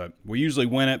anything. But we usually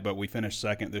win it, but we finished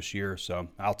second this year, so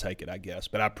I'll take it, I guess.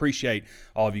 But I appreciate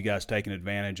all of you guys taking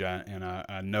advantage, and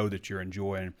I know that you're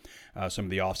enjoying some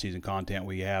of the off-season content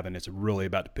we have, and it's really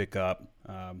about to pick up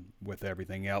with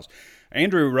everything else.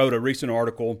 Andrew wrote a recent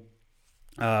article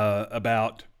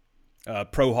about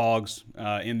pro hogs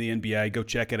in the NBA. Go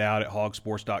check it out at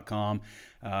hogsports.com.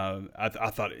 I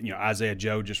thought, Isaiah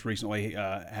Joe just recently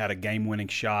had a game-winning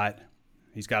shot.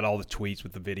 He's got all the tweets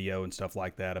with the video and stuff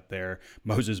like that up there.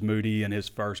 Moses Moody in his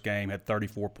first game had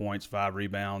 34 points, 5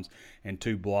 rebounds, and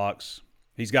 2 blocks.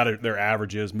 He's got their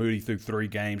averages. Moody through 3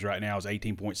 games right now is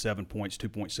 18.7 points,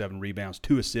 2.7 rebounds,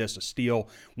 2 assists, a steal,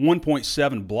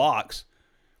 1.7 blocks.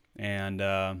 And,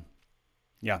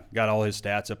 got all his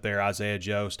stats up there. Isaiah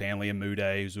Joe, Stanley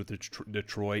Amude, who's with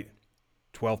Detroit,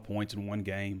 12 points in 1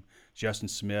 game. Justin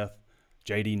Smith,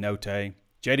 J.D. Notae.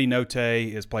 J.D.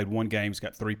 Notae has played 1 game. He's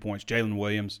got 3 points. Jalen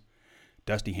Williams,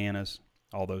 Dusty Hannas,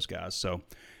 all those guys. So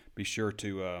be sure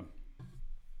to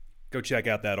go check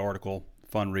out that article.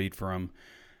 Fun read from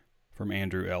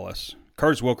Andrew Ellis.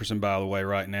 Curtis Wilkerson, by the way,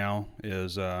 right now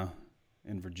is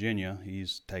in Virginia.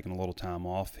 He's taking a little time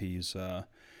off. He's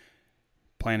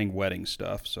planning wedding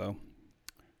stuff, so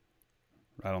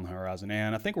right on the horizon.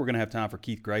 And I think we're going to have time for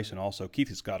Keith Grayson also. Keith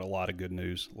has got a lot of good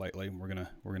news lately. We're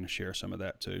going to share some of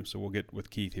that too. So we'll get with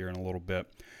Keith here in a little bit.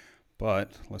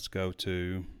 But let's go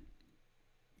to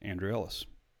Andrew Ellis.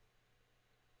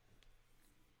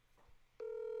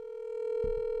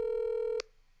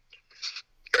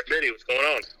 Biddy, what's going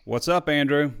on? What's up,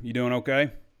 Andrew? You doing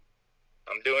okay?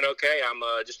 I'm doing okay. I'm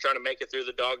just trying to make it through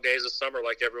the dog days of summer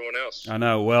like everyone else. I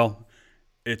know. Well,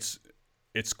 it's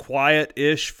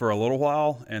quiet-ish for a little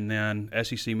while, and then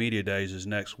SEC Media Days is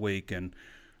next week, and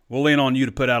we'll lean on you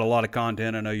to put out a lot of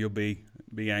content. I know you'll be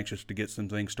anxious to get some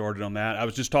things started on that. I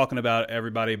was just talking about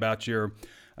everybody about your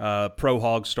Pro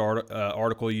Hog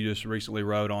article you just recently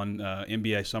wrote on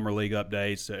NBA Summer League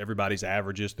updates, everybody's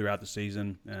averages throughout the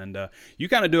season, and you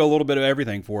kind of do a little bit of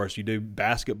everything for us. You do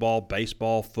basketball,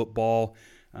 baseball, football.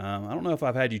 I don't know if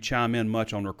I've had you chime in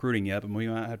much on recruiting yet, but we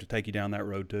might have to take you down that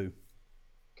road too.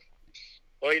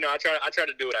 Well, I try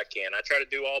to do what I can. I try to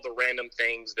do all the random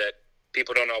things that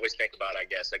people don't always think about, I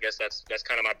guess. I guess that's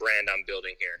kind of my brand I'm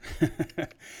building here.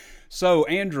 So,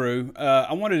 Andrew,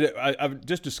 I've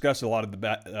just discussed a lot of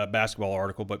the basketball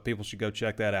article, but people should go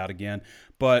check that out again.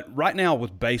 But right now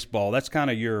with baseball, that's kind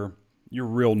of your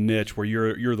real niche, where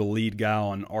you're the lead guy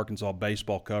on Arkansas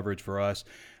baseball coverage for us.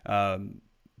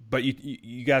 But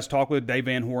you guys talked with Dave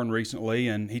Van Horn recently,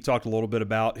 and he talked a little bit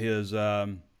about his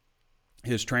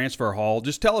transfer haul.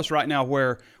 Just tell us right now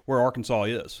where Arkansas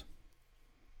is.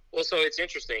 Well, so it's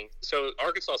interesting. So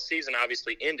Arkansas' season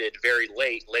obviously ended very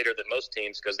later than most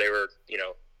teams, because they were,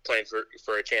 playing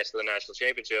for a chance for the national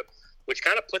championship, which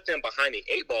kind of put them behind the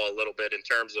 8 ball a little bit in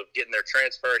terms of getting their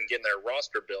transfer and getting their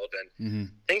roster built. And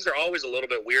things are always a little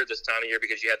bit weird this time of year,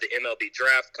 because you have the MLB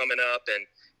draft coming up, and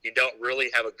you don't really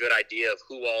have a good idea of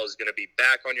who all is going to be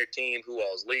back on your team, who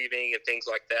all is leaving, and things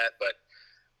like that. But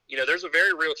there's a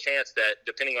very real chance that,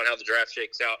 depending on how the draft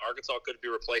shakes out, Arkansas could be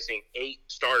replacing 8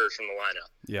 starters from the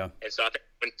lineup. Yeah. And so I think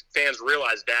when fans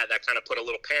realized that kind of put a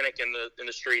little panic in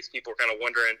the streets. People were kind of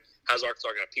wondering, how's Arkansas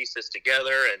going to piece this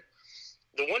together? And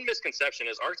the one misconception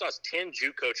is Arkansas has 10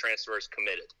 JUCO transfers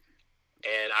committed.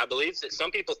 And I believe that some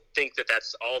people think that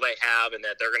that's all they have, and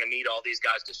that they're going to need all these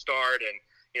guys to start. And,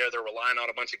 they're relying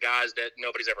on a bunch of guys that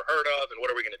nobody's ever heard of, and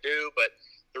what are we going to do? But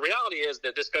the reality is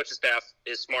that this coaching staff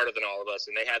is smarter than all of us,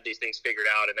 and they had these things figured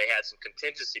out, and they had some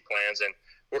contingency plans, and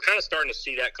we're kind of starting to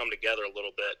see that come together a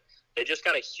little bit. They just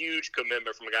got a huge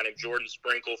commitment from a guy named Jordan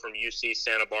Sprinkle from UC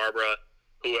Santa Barbara,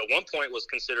 who at one point was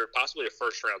considered possibly a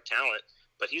first-round talent,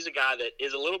 but he's a guy that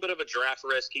is a little bit of a draft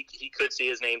risk. He could see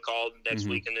his name called next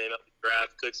week in the MLB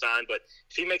draft, could sign, but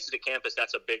if he makes it to campus,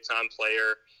 that's a big-time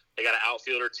player. They got an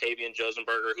outfielder, Tavian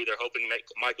Josenberger, who they're hoping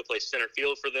might play center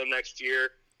field for them next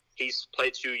year. He's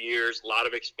played 2 years, a lot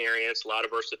of experience, a lot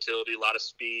of versatility, a lot of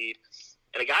speed.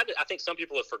 And a guy that I think some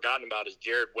people have forgotten about is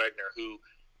Jared Wegner, who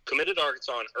committed to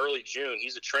Arkansas in early June.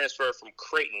 He's a transfer from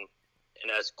Creighton,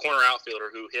 and as corner outfielder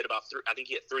who hit I think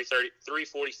he hit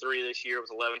 343 this year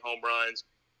with 11 home runs.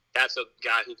 That's a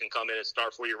guy who can come in and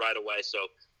start for you right away. So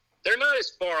they're not as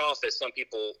far off as some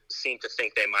people seem to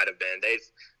think they might have been.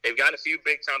 They've got a few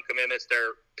big-time commitments.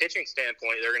 Their pitching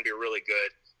standpoint, they're going to be really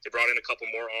good. They brought in a couple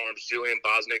more arms. Julian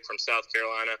Bosnick from South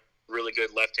Carolina, really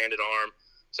good left-handed arm.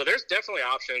 So there's definitely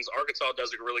options. Arkansas does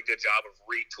a really good job of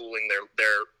retooling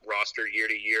their roster year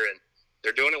to year. And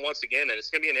they're doing it once again, and it's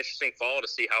going to be an interesting fall to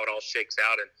see how it all shakes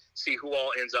out and see who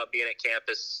all ends up being at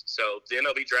campus. So the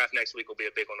MLB draft next week will be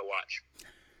a big one to watch.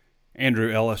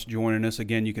 Andrew Ellis joining us.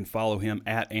 Again, you can follow him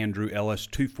at Andrew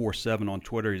Ellis247 on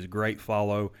Twitter. He's a great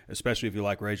follow, especially if you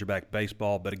like Razorback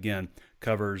baseball, but again,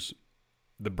 covers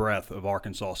the breadth of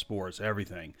Arkansas sports,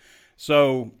 everything.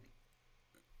 So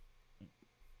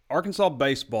Arkansas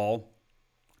baseball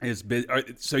is big.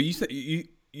 So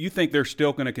you think they're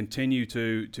still going to continue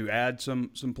to add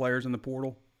some players in the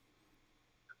portal?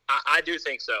 I do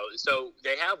think so. So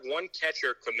they have one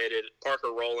catcher committed,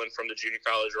 Parker Rowland from the junior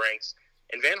college ranks.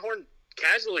 And Van Horn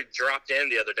casually dropped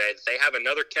in the other day that they have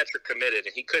another catcher committed,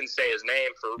 and he couldn't say his name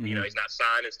for, he's not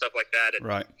signed and stuff like that. And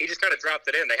right. He just kind of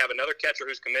dropped it in. They have another catcher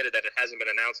who's committed that it hasn't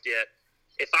been announced yet.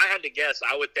 If I had to guess,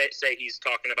 I would say he's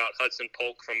talking about Hudson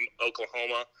Polk from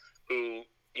Oklahoma, who,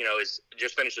 is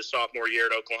just finished his sophomore year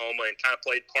at Oklahoma and kind of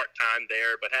played part-time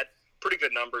there, but had pretty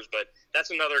good numbers. But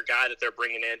that's another guy that they're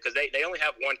bringing in because they only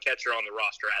have one catcher on the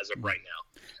roster as of right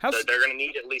now. So they're going to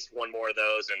need at least one more of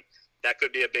those, and that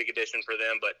could be a big addition for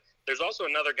them. But there's also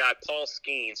another guy, Paul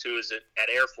Skeens, who is at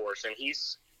Air Force, and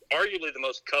he's arguably the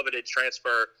most coveted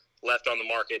transfer left on the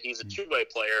market. He's a two-way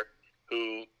player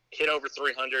who hit over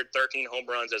 300, 13 home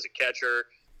runs as a catcher,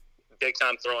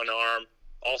 big-time throwing arm.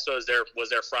 Also was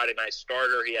their Friday night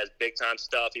starter. He has big-time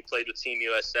stuff. He played with Team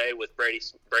USA with Brady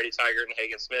Tygart and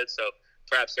Hagen Smith, so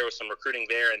perhaps there was some recruiting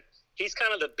there. And he's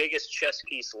kind of the biggest chess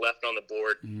piece left on the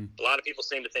board. Mm-hmm. A lot of people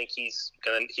seem to think he's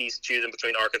choosing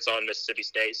between Arkansas and Mississippi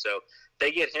State. So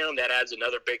they get him. That adds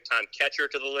another big-time catcher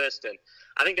to the list. And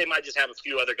I think they might just have a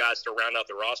few other guys to round out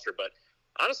the roster. But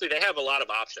honestly, they have a lot of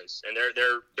options, and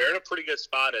they're in a pretty good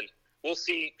spot. And we'll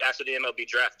see after the MLB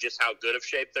draft just how good of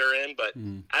shape they're in. But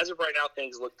as of right now,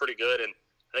 things look pretty good, and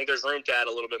I think there's room to add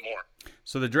a little bit more.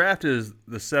 So the draft is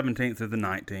the 17th through the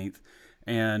 19th,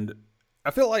 and I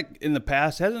feel like in the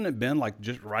past, hasn't it been like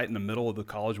just right in the middle of the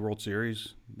College World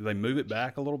Series? Do they move it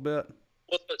back a little bit?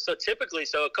 Well, so typically,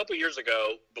 a couple years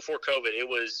ago, before COVID, it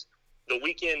was the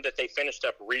weekend that they finished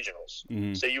up regionals.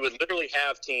 Mm-hmm. So you would literally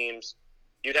have teams,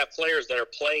 you'd have players that are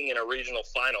playing in a regional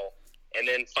final and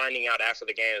then finding out after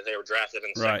the game that they were drafted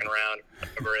in the second round.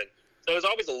 So it was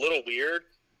always a little weird.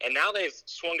 And now they've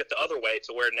swung it the other way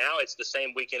to where now it's the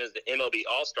same weekend as the MLB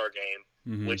All-Star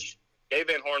Game, which Dave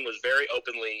Van Horn was very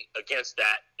openly against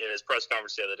that in his press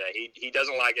conference the other day. He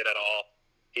doesn't like it at all.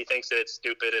 He thinks that it's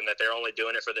stupid and that they're only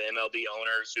doing it for the MLB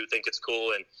owners who think it's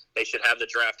cool and they should have the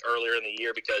draft earlier in the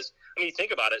year because,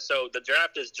 think about it. So the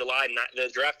draft is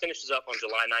the draft finishes up on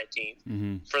July 19th.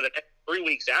 Mm-hmm. For the next 3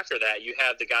 weeks after that, you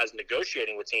have the guys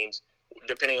negotiating with teams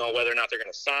depending on whether or not they're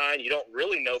going to sign. You don't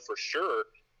really know for sure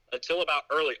until about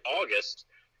early August.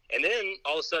 And then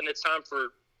all of a sudden it's time for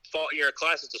fall year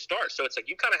classes to start. So it's like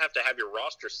you kind of have to have your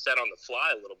roster set on the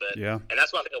fly a little bit. Yeah. And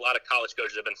that's why I think a lot of college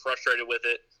coaches have been frustrated with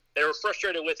it. They were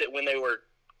frustrated with it when they were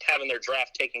having their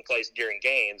draft taking place during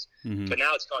games, but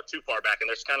now it's gone too far back, and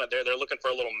there's kind of they're looking for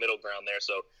a little middle ground there.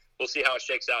 So we'll see how it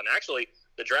shakes out. And actually,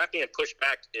 the draft being pushed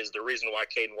back is the reason why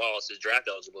Caden Wallace is draft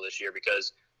eligible this year,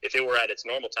 because if it were at its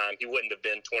normal time, he wouldn't have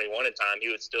been 21 in time. He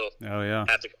would still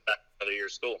have to go back another year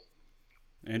of school.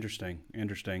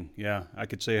 Interesting. Yeah, I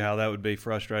could see how that would be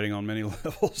frustrating on many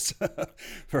levels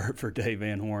for Dave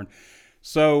Van Horn.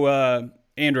 So,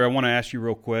 Andrew, I want to ask you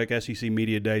real quick. SEC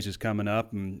Media Days is coming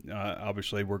up, and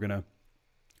obviously we're going to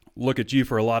look at you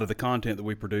for a lot of the content that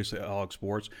we produce at Hog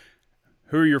Sports.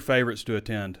 Who are your favorites to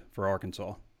attend for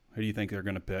Arkansas? Who do you think they're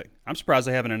going to pick? I'm surprised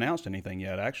they haven't announced anything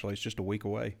yet, actually. It's just a week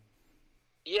away.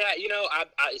 Yeah,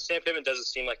 Sam Pittman doesn't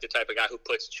seem like the type of guy who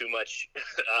puts too much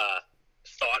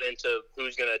thought into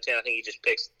who's going to attend. I think he just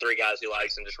picks three guys he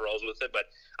likes and just rolls with it. But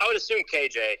I would assume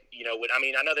KJ,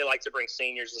 I know they like to bring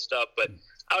seniors and stuff, but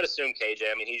I would assume KJ.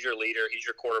 He's your leader. He's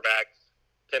your quarterback.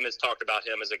 Pittman's talked about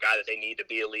him as a guy that they need to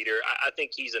be a leader. I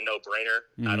think he's a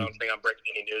no-brainer. I don't think I'm breaking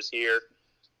any news here.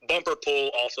 Bumper Pool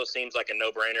also seems like a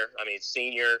no-brainer.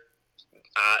 Senior.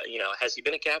 Has he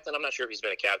been a captain? I'm not sure if he's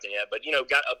been a captain yet, but,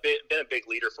 been a big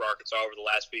leader for Arkansas over the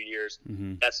last few years.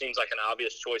 That seems like an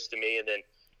obvious choice to me. And then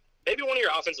maybe one of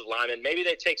your offensive linemen. Maybe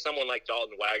they take someone like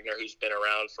Dalton Wagner, who's been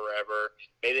around forever.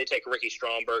 Maybe they take Ricky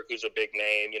Stromberg, who's a big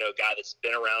name, a guy that's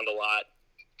been around a lot,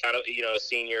 kind of, a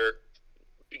senior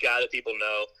guy that people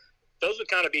know. Those would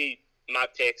kind of be my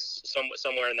picks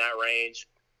somewhere in that range.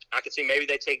 I could see maybe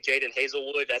they take Jaden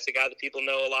Hazelwood. That's a guy that people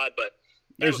know a lot, but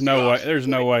there's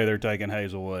no way they're taking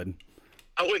Hazelwood.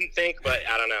 I wouldn't think, but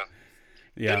I don't know.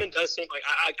 Yeah. Pittman does seem like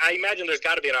I imagine there's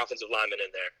got to be an offensive lineman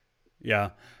in there. Yeah.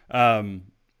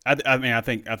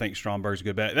 I think Stromberg's a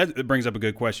good bet. That brings up a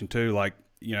good question too. Like,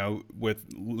 with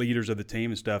leaders of the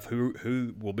team and stuff,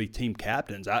 who will be team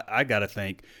captains? I got to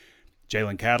think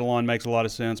Jalen Catalon makes a lot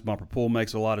of sense. Bumper Pool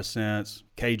makes a lot of sense.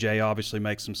 KJ obviously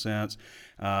makes some sense.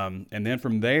 And then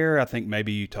from there, I think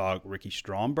maybe you talk Ricky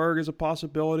Stromberg is a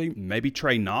possibility. Maybe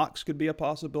Trey Knox could be a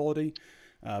possibility.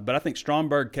 But I think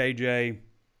Stromberg, KJ,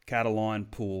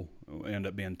 Catalon, Pool will end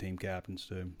up being team captains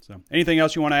too. So anything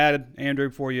else you want to add, Andrew,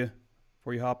 before you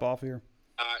hop off here?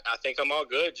 I think I'm all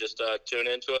good. Just tune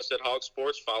in to us at Hog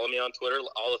Sports. Follow me on Twitter.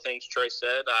 All the things Trey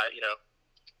said,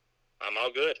 I'm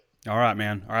all good. All right,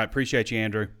 man. All right, appreciate you,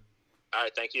 Andrew. All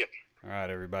right, thank you. All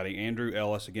right, everybody. Andrew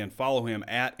Ellis. Again, follow him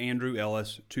at Andrew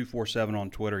Ellis 247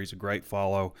 on Twitter. He's a great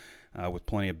follow with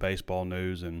plenty of baseball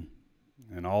news and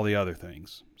all the other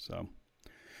things. So,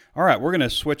 all right, we're going to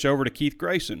switch over to Keith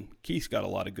Grayson. Keith's got a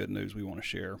lot of good news we want to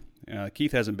share.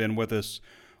 Keith hasn't been with us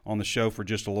on the show for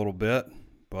just a little bit,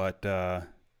 but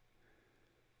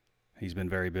he's been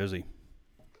very busy.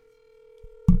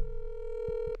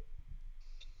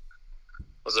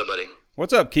 What's up, buddy?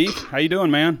 What's up, Keith? How you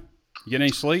doing, man? You get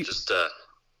any sleep? Just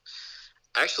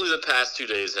actually, the past 2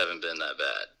 days haven't been that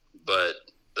bad, but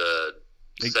the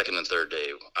second and third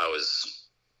day, I was,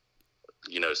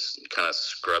 kind of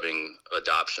scrubbing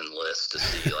adoption lists to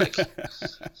see like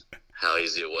how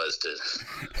easy it was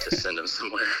to send them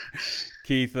somewhere.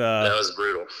 Keith, that was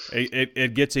brutal.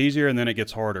 It gets easier and then it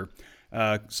gets harder.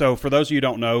 So for those of you who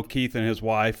don't know, Keith and his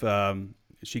wife,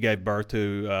 she gave birth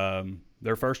to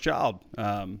their first child,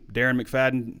 Darren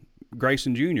McFadden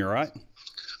Grayson Jr., right?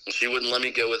 She wouldn't let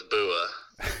me go with Bua.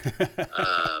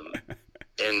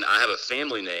 And I have a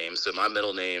family name, so my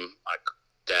middle name, my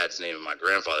dad's name, and my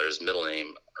grandfather's middle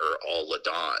name are all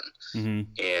Ladon. Mm-hmm.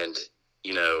 And,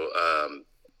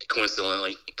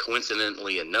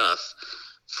 coincidentally enough,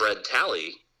 Fred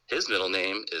Talley, his middle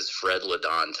name is Fred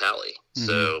Ladon Talley. Mm-hmm.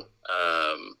 So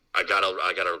I got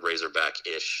a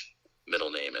Razorback-ish middle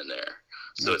name in there.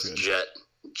 So that's it's good.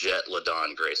 Jet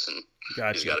Ladon Grayson.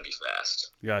 Gotcha. He's got to be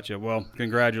fast. Gotcha. Well,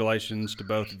 congratulations to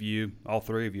both of you, all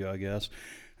three of you, I guess.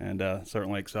 And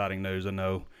certainly exciting news. I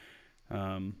know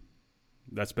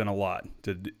that's been a lot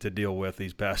to deal with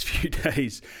these past few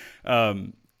days.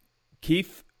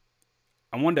 Keith,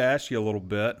 I wanted to ask you a little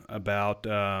bit about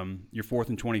your 4th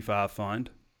and 25 fund.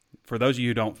 For those of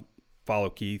you who don't follow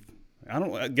Keith,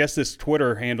 I guess this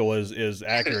Twitter handle is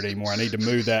accurate anymore. I need to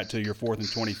move that to your 4th and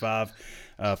 25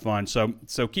 fund.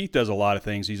 So Keith does a lot of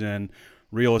things. He's in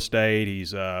real estate.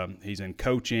 He's in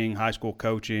coaching, high school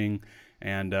coaching,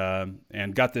 and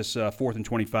got this 4th and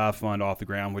 25 fund off the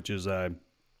ground, which is a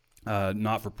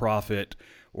not-for-profit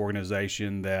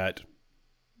organization that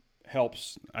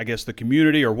helps, I guess, the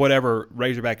community or whatever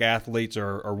Razorback athletes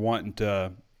are wanting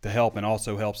to help, and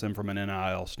also helps them from an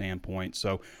NIL standpoint.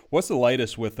 So what's the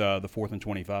latest with the 4th and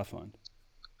 25 fund?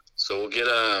 So we'll get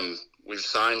we've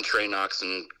signed Trey Knox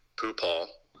and Pooh Paul,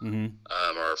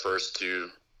 our first two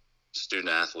student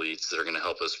athletes that are going to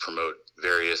help us promote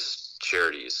various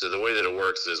charities. So the way that it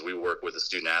works is we work with a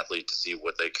student athlete to see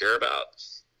what they care about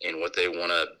and what they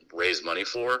want to raise money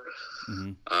for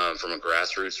from a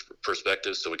grassroots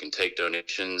perspective, so we can take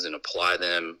donations and apply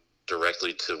them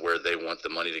directly to where they want the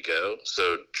money to go.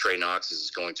 So Trey Knox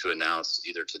is going to announce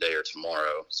either today or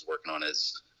tomorrow. He's working on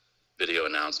his video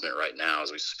announcement right now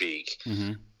as we speak.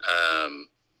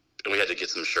 And we had to get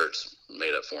some shirts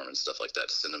made up for him and stuff like that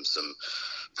to send him some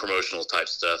promotional type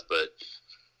stuff. But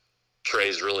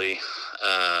Trey's really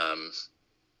kind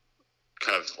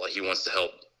of like, he wants to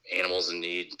help animals in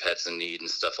need, pets in need, and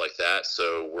stuff like that.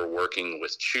 So we're working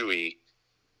with Chewy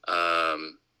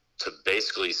to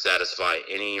basically satisfy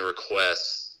any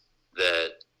requests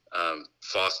that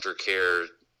foster care,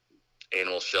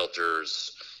 animal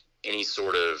shelters, any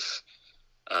sort of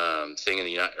thing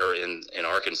in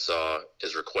Arkansas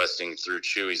is requesting through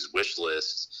Chewy's wish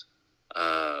list.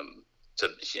 To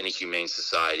any humane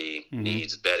society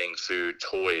needs bedding, food,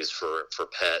 toys for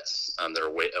pets that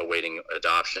are awaiting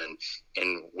adoption.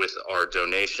 And with our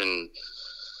donation,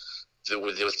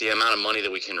 with the amount of money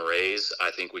that we can raise, I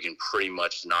think we can pretty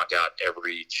much knock out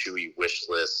every Chewy wish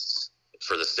list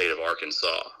for the state of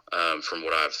Arkansas, from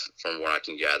what I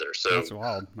can gather. So that's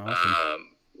wild. Awesome.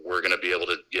 We're going to be able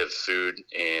to give food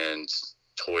and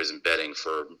toys and bedding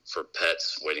for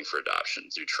pets waiting for adoption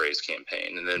through Trey's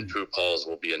campaign. And then Pooh Paul's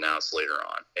will be announced later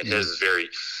on. And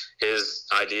his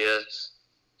idea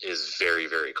is very,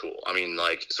 very cool. I mean,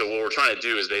 so what we're trying to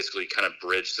do is basically kind of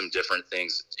bridge some different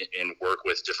things and work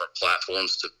with different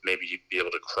platforms to maybe be able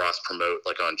to cross promote,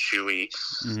 like on Chewy,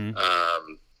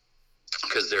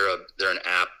 because they're an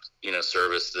app,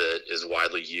 service that is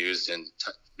widely used, and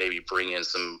maybe bring in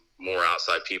some more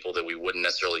outside people that we wouldn't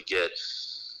necessarily get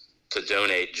to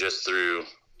donate just through,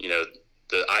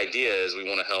 the idea is we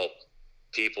want to help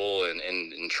people, and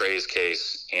in Trey's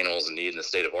case, animals in need in the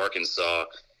state of Arkansas.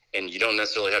 And you don't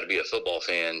necessarily have to be a football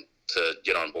fan to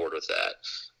get on board with that.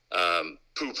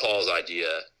 Pooh Paul's idea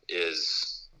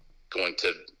is going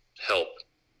to help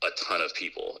a ton of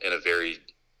people in a very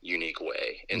unique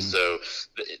way. And so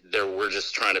we're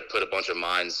just trying to put a bunch of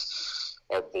minds.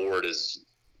 Our board is,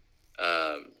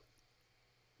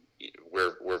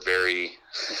 we're very,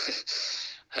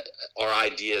 our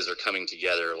ideas are coming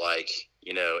together like,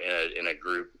 you know, in a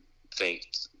group think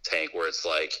tank where it's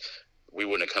like, we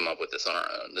wouldn't have come up with this on our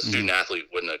own. The student athlete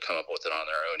wouldn't have come up with it on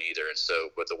their own either. And so,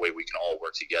 but the way we can all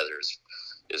work together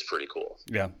is pretty cool.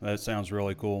 Yeah, that sounds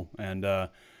really cool, and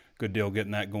good deal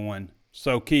getting that going.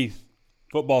 So, Keith,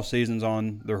 football season's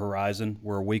on the horizon.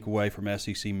 We're a week away from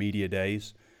SEC Media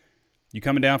Days. You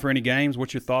coming down for any games?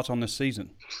 What's your thoughts on this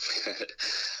season?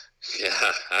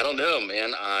 Yeah, I don't know,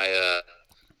 man.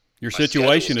 Your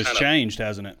situation has changed,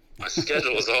 hasn't it? My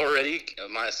schedule was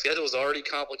already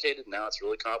complicated. Now it's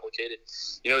really complicated.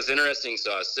 You know, it's interesting.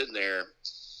 So I was sitting there.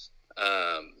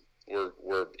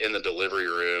 We're in the delivery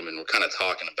room, and we're kind of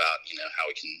talking about, you know, how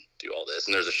we can do all this.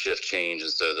 And there's a shift change,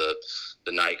 and so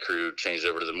the night crew changed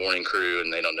over to the morning crew,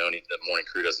 and they don't know the morning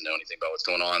crew doesn't know anything about what's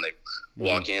going on. They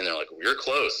walk in, they're like, well, "You're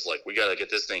close. Like, we got to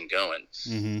get this thing going."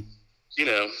 You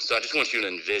know, so I just want you to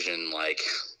envision, like,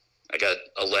 I got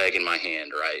a leg in my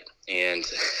hand, right? And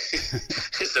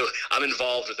so I'm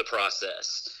involved with the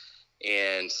process.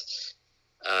 And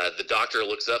the doctor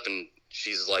looks up, and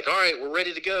she's like, "All right, we're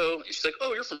ready to go." And she's like,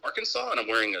 "Oh, you're from Arkansas?" And I'm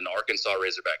wearing an Arkansas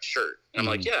Razorback shirt. And I'm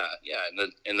like, yeah.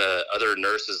 And the other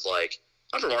nurse is like,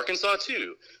 "I'm from Arkansas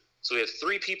too." So we have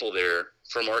 3 people there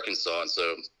from Arkansas. And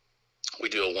so we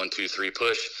do a 1, 2, 3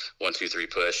 push, 1, 2, 3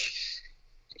 push.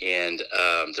 And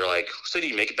they're like, "So do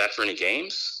you make it back for any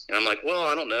games?" And I'm like, "Well,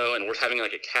 I don't know." And we're having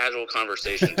like a casual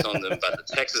conversation telling them about the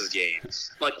Texas game. I'm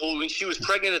like, "Well, she was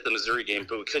pregnant at the Missouri game,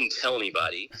 but we couldn't tell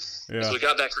anybody." Yeah. So we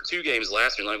got back for 2 games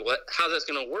last year. And like, how's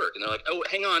that going to work? And they're like, "Oh,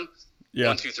 hang on. Yeah.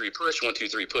 1, 2, 3 push, 1, 2,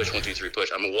 3 push, 1, 2, 3 push."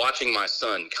 I'm watching my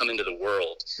son come into the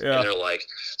world. Yeah. And they're like,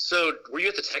 "So were you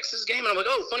at the Texas game?" And I'm like,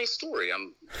 "Oh, funny story.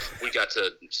 We got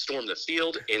to storm the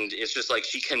field." And it's just like,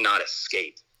 she cannot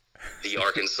escape the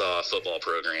Arkansas football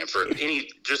program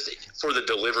just for the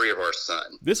delivery of our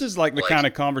son. This is like the kind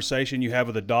of conversation you have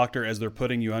with a doctor as they're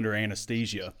putting you under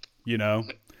anesthesia, you know?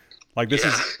 Like this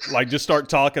is like, just start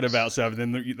talking about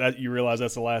something, then you realize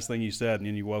that's the last thing you said, and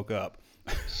then you woke up.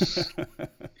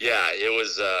 Yeah, it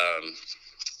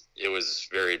was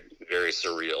very, very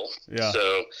surreal. Yeah.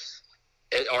 So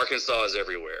Arkansas is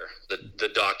everywhere. The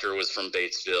doctor was from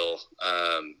Batesville,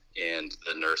 and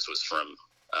the nurse was from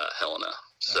Helena.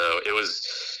 So it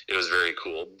was very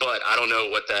cool, but I don't know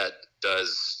what that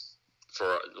does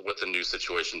for what the new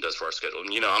situation does for our schedule.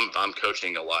 And, you know, I'm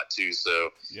coaching a lot too. So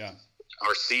yeah,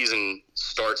 our season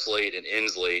starts late and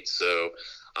ends late. So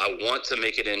I want to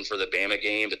make it in for the Bama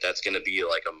game, but that's going to be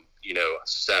like a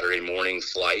Saturday morning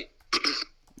flight.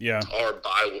 Yeah. Our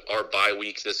bye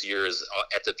week this year is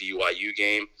at the BYU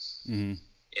game. Mm-hmm.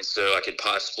 And so I could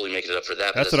possibly make it up for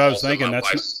that. That's what I was thinking.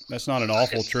 That's not an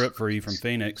awful trip for you from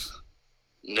Phoenix.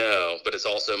 No, but it's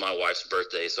also my wife's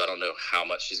birthday, so I don't know how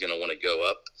much she's going to want to go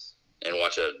up and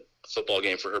watch a football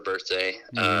game for her birthday.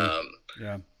 Mm-hmm.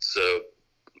 Yeah. So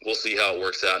we'll see how it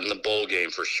works out. And the bowl game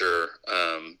for sure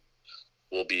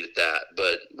will be at that.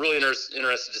 But really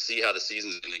interested to see how the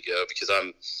season's going to go, because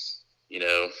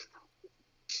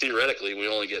theoretically we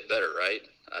only get better, right?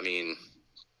 I mean,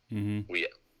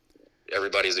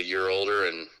 everybody's a year older,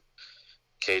 and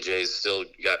KJ's still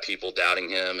got people doubting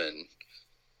him, and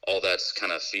all that's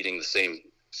kind of fueling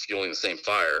the same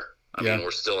fire. I mean, we're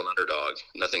still an underdog.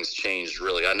 Nothing's changed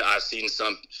really. I've seen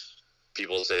some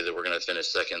people say that we're going to finish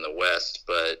second in the West,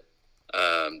 but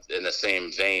in the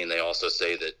same vein, they also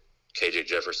say that KJ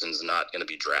Jefferson's not going to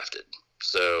be drafted.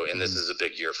 So, and this is a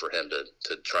big year for him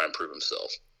to try and prove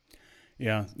himself.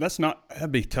 Yeah,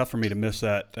 that'd be tough for me to miss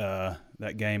that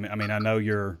game. I mean, I know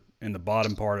you're in the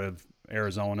bottom part of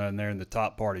Arizona and they're in the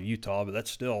top part of Utah, but that's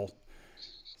still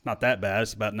not that bad.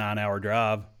 It's about a 9-hour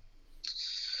drive.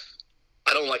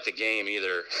 I don't like the game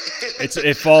either.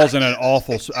 It falls in an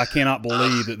awful – I cannot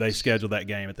believe that they scheduled that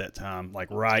game at that time, like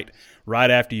right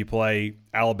after you play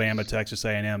Alabama, Texas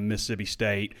A&M, Mississippi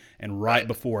State, and right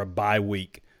before a bye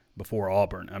week before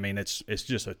Auburn. I mean, it's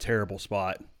just a terrible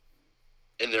spot.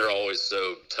 And they're always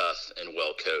so tough and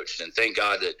well coached. And thank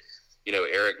God that,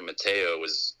 Eric Mateos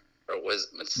was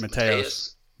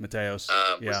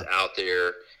out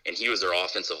there, and he was their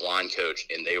offensive line coach,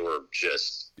 and they were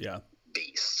just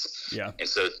beasts. Yeah. And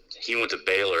so he went to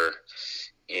Baylor,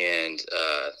 and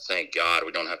thank God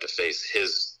we don't have to face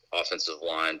his offensive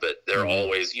line, but they're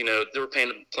always, they were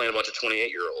playing a bunch of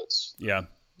 28-year-olds. Yeah.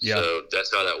 Yeah. So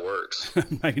that's how that works.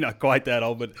 Maybe not quite that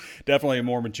old, but definitely a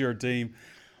more mature team.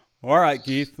 All right,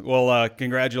 Keith. Well,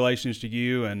 congratulations to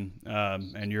you and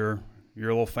your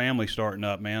little family starting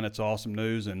up, man. That's awesome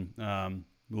news, and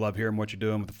we love hearing what you're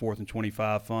doing with the 4th and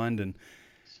 25 fund. And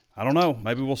I don't know,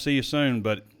 maybe we'll see you soon,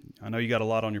 but I know you got a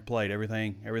lot on your plate.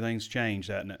 Everything's changed,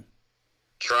 hasn't it?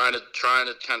 Trying to kind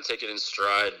of take it in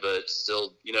stride, but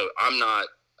still, I'm not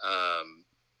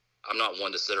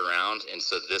one to sit around. And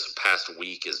so this past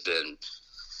week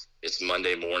it's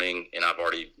Monday morning, and I've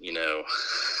already,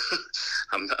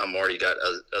 I'm already got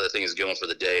other things going for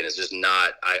the day, and it's just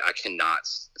not. I cannot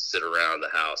sit around the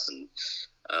house, and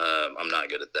I'm not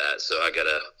good at that. So I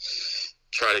gotta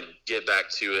try to get back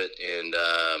to it and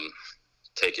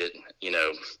take it,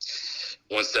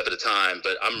 one step at a time.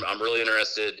 But I'm really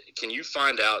interested. Can you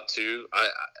find out too?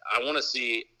 I want to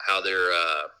see how they're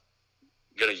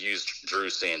going to use Drew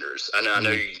Sanders. I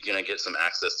know you're going to get some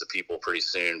access to people pretty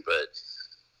soon, but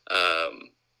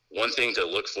one thing to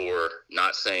look for,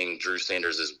 not saying Drew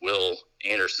Sanders is Will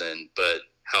Anderson, but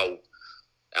how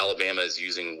Alabama is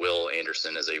using Will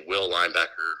Anderson as a will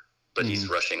linebacker, but he's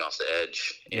rushing off the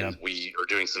edge. And we are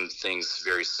doing some things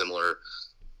very similar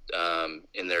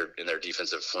in their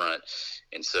defensive front.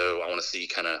 And so I want to see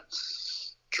kind of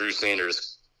Drew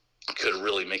Sanders could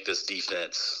really make this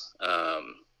defense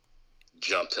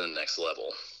jump to the next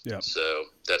level. Yeah. So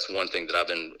that's one thing that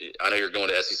I know you're going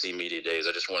to SEC Media Days.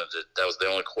 I just that was the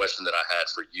only question that I had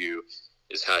for you,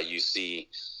 is how you see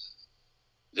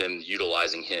them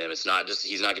utilizing him. It's not just,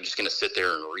 he's not just going to sit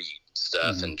there and read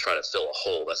stuff and try to fill a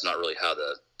hole. That's not really how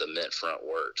the Mint front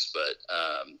works, but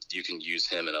you can use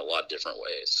him in a lot of different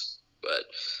ways. But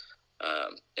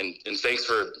and thanks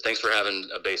for having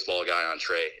a baseball guy on,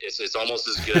 Trey. It's almost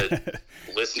as good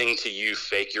listening to you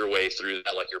fake your way through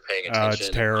that, like you're paying attention.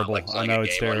 It's terrible. I know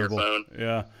it's terrible.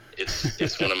 Yeah.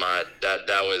 It's one of my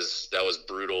that was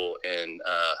brutal and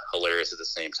hilarious at the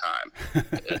same time.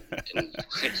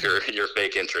 and your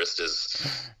fake interest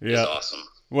is awesome.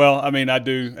 Well, I mean, I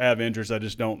do have interest. I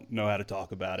just don't know how to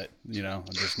talk about it. I'm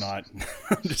just not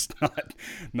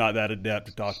that adept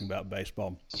at talking about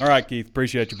baseball. All right, Keith.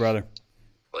 Appreciate you, brother.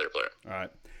 Later, player.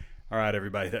 All right,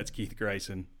 everybody. That's Keith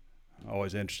Grayson.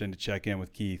 Always interesting to check in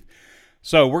with Keith.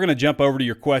 So we're going to jump over to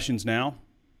your questions now.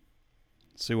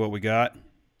 See what we got.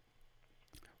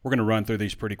 We're going to run through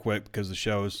these pretty quick because the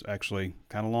show is actually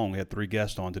kind of long. We had 3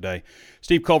 guests on today.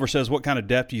 Steve Culver says, what kind of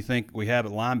depth do you think we have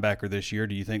at linebacker this year?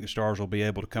 Do you think the Stars will be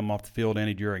able to come off the field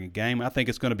any during a game? I think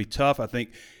it's going to be tough. I think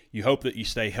you hope that you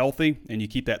stay healthy and you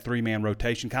keep that 3-man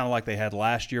rotation, kind of like they had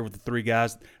last year with the 3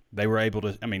 guys. They were able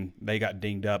to, they got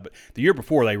dinged up. But the year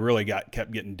before, they really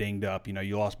kept getting dinged up.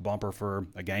 You lost Bumper for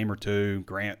a game or 2.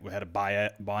 Grant had a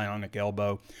bionic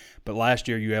elbow. But last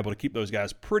year, you were able to keep those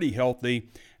guys pretty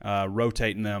healthy,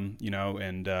 rotating them,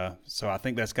 and so I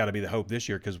think that's got to be the hope this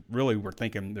year, because really we're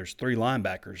thinking there's 3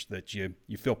 linebackers that you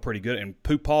feel pretty good. And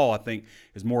Pooh Paul, I think,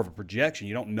 is more of a projection.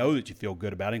 You don't know that you feel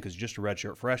good about him because he's just a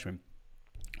redshirt freshman.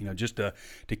 Just to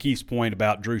Keith's point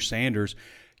about Drew Sanders,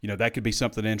 that could be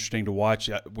something interesting to watch.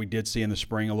 We did see in the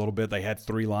spring a little bit. They had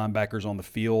 3 linebackers on the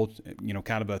field,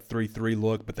 kind of a 3-3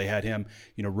 look, but they had him,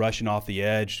 rushing off the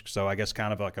edge. So I guess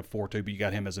kind of like a 4-2, but you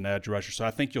got him as an edge rusher. So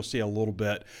I think you'll see a little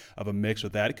bit of a mix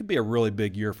with that. It could be a really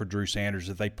big year for Drew Sanders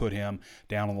if they put him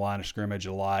down on the line of scrimmage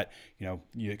a lot.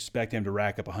 You expect him to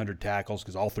rack up 100 tackles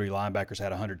because all 3 linebackers had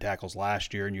 100 tackles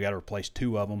last year, and you got to replace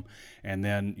 2 of them. And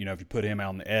then, if you put him out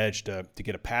on the edge to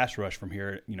get a pass rush from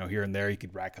here, here and there, he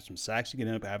could rack up some sacks. You could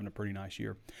end up having a pretty nice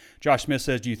year. Josh Smith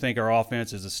says, do you think our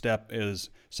offense is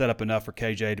set up enough for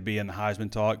KJ to be in the Heisman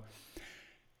talk?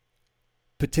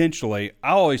 Potentially. I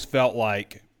always felt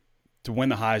like to win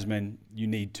the Heisman, you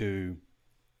need to,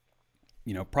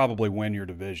 probably win your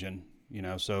division,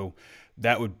 so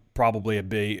that would probably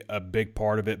be a big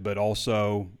part of it, but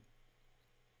also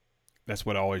that's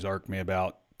what always irked me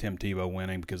about Tim Tebow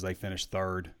winning, because they finished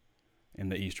 3rd in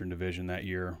the Eastern Division that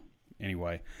year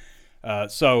anyway.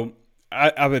 So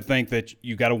I would think that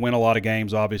you got to win a lot of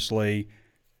games, obviously.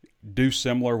 Do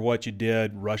similar to what you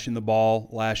did rushing the ball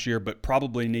last year, but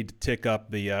probably need to tick up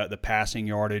the passing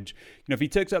yardage. If he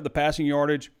ticks up the passing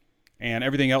yardage and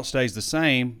everything else stays the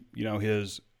same,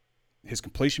 his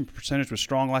completion percentage was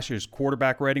strong last year. His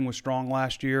quarterback rating was strong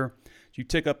last year. If you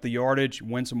tick up the yardage,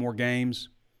 win some more games,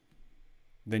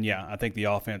 then I think the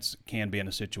offense can be in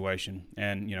a situation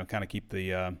and kind of keep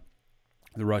the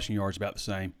rushing yards about the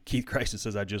same. Keith Grayson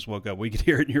says, I just woke up. We could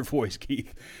hear it in your voice,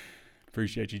 Keith.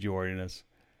 Appreciate you joining us.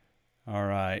 All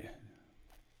right.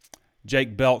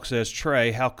 Jake Belk says,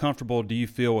 Trey, how comfortable do you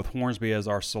feel with Hornsby as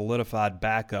our solidified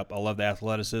backup? I love the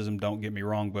athleticism, don't get me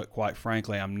wrong, but quite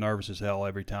frankly, I'm nervous as hell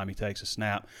every time he takes a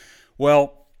snap.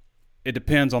 Well, it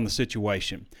depends on the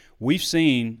situation. We've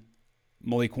seen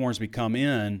Malik Hornsby come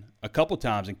in a couple of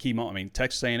times and keep on. I mean,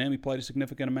 Texas A&M, he played a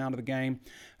significant amount of the game.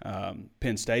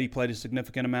 Penn State, he played a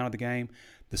significant amount of the game.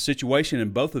 The situation in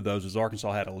both of those is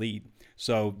Arkansas had a lead.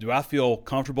 So do I feel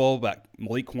comfortable about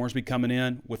Malik Hornsby coming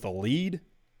in with a lead?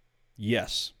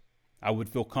 Yes, I would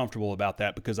feel comfortable about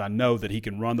that because I know that he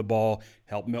can run the ball,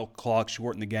 help milk clock,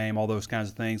 shorten the game, all those kinds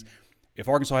of things. If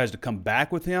Arkansas has to come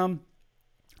back with him,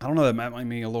 I don't know, that might make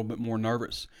me a little bit more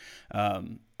nervous.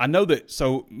 I know that,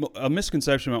 so a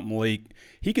misconception about Malik,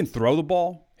 he can throw the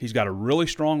ball, he's got a really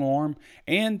strong arm,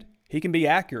 and he can be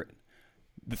accurate.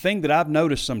 The thing that I've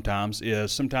noticed sometimes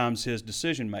is his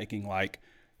decision-making, like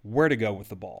where to go with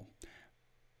the ball,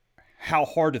 how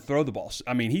hard to throw the ball.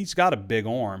 I mean, he's got a big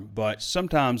arm, but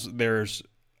sometimes there's,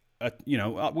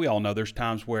 we all know there's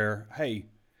times where, hey,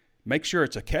 make sure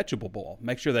it's a catchable ball.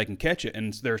 Make sure they can catch it.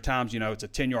 And there's times, it's a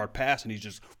 10-yard pass and he's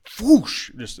just whoosh,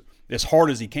 just as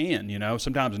hard as he can,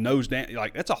 sometimes nose down.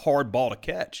 Like, that's a hard ball to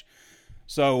catch.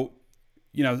 So,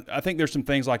 I think there's some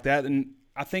things like that. And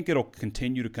I think it'll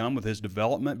continue to come with his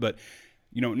development. But,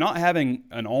 not having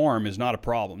an arm is not a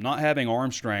problem. Not having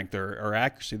arm strength or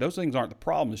accuracy, those things aren't the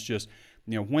problem. It's just,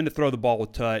 when to throw the ball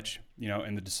with touch,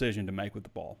 and the decision to make with the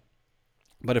ball.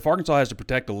 But if Arkansas has to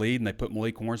protect the lead and they put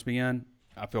Malik Hornsby in,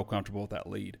 I feel comfortable with that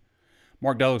lead.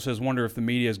 Mark Douglas says, wonder if the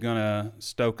media is going to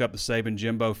stoke up the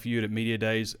Saban-Jimbo feud at media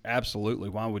days. Absolutely.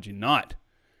 Why would you not?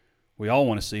 We all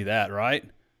want to see that, right?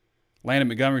 Landon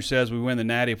Montgomery says we win the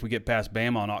Natty if we get past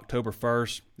Bama on October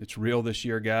 1st. It's real this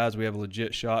year, guys. We have a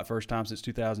legit shot. First time since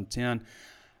 2010.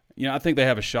 I think they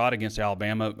have a shot against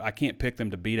Alabama. I can't pick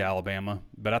them to beat Alabama,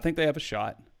 but I think they have a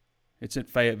shot. It's at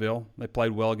Fayetteville. They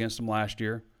played well against them last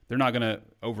year. They're not going to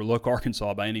overlook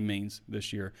Arkansas by any means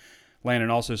this year.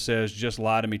 Landon also says, just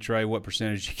lie to me, Trey. What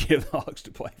percentage you give the Hogs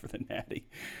to play for the Natty?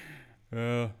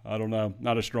 I don't know.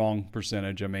 Not a strong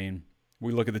percentage. I mean,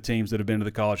 we look at the teams that have been to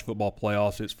the college football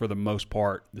playoffs. It's for the most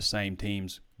part the same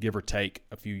teams, give or take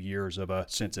a few years of a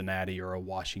Cincinnati or a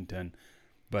Washington.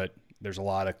 But there's a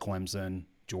lot of Clemson,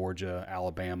 Georgia,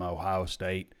 Alabama, Ohio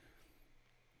State,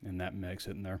 and that mix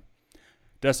in there.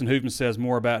 Dustin Hoofman says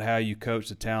more about how you coach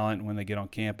the talent when they get on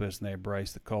campus and they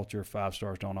embrace the culture. 5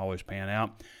 stars don't always pan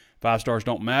out. 5 stars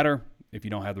don't matter if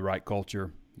you don't have the right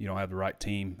culture, you don't have the right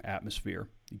team atmosphere.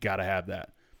 You got to have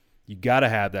that. You got to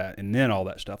have that, and then all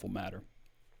that stuff will matter.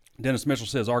 Dennis Mitchell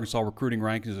says Arkansas recruiting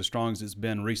rank is as strong as it's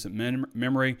been in recent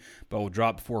memory, but will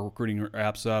drop before recruiting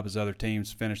wraps up as other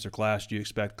teams finish their class. Do you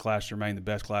expect the class to remain the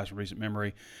best class in recent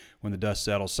memory when the dust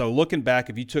settles? So looking back,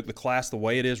 if you took the class the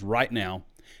way it is right now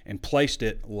and placed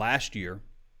it last year,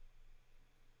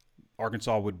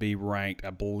 Arkansas would be ranked, I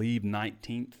believe,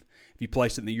 19th. If you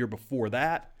placed it in the year before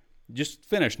that, just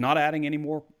finished, not adding any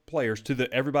more players to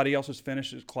everybody else's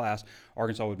finished class,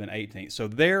 Arkansas would have been 18th. So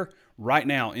they're right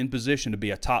now in position to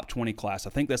be a top 20 class. I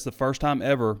think that's the first time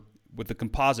ever with the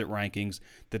composite rankings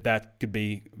that could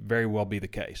be very well be the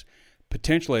case.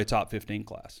 Potentially a top 15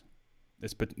 class.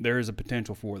 There is a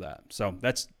potential for that. So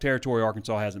that's territory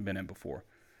Arkansas hasn't been in before.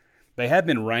 They have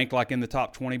been ranked like in the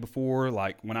top 20 before,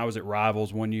 like when I was at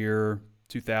Rivals one year,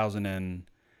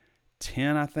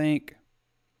 2010, I think.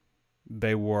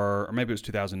 They were, or maybe it was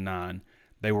 2009.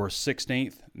 They were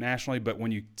 16th nationally, but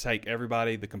when you take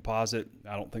everybody, the composite,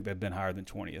 I don't think they've been higher than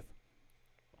 20th.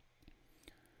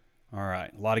 All right,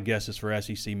 a lot of guesses for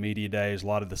SEC Media Days, a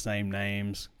lot of the same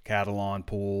names, Catalon,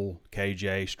 Poole,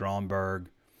 KJ, Stromberg.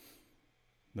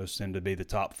 Those tend to be the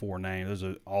top 4 names. Those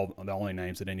are all the only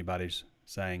names that anybody's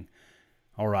saying.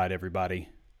 All right, everybody.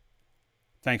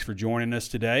 Thanks for joining us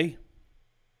today.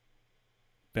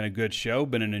 Been a good show,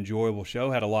 been an enjoyable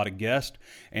show, had a lot of guests.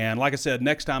 And like I said,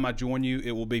 next time I join you,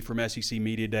 it will be from SEC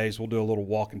Media Days. We'll do a little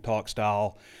walk and talk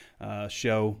style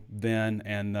show then.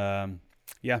 And I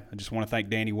just want to thank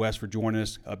Danny West for joining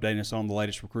us, updating us on the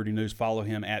latest recruiting news. Follow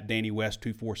him at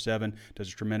DannyWest247, does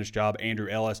a tremendous job. Andrew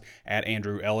Ellis at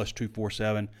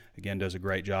AndrewEllis247, again, does a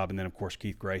great job. And then, of course,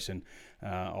 Keith Grayson,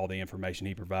 all the information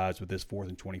he provides with this 4th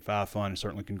and 25 fund. And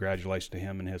certainly congratulations to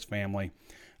him and his family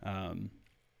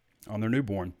on their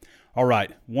newborn. All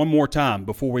right, one more time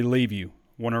before we leave you,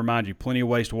 I want to remind you, plenty of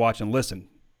ways to watch and listen.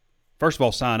 First of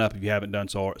all, sign up if you haven't done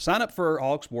so. Sign up for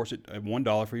Hog Sports at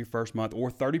 $1 for your first month or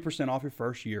 30% off your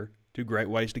first year. 2 great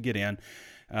ways to get in.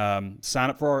 Sign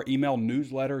up for our email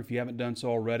newsletter if you haven't done so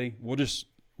already. We're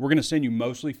going to send you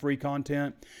mostly free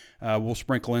content. We'll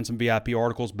sprinkle in some VIP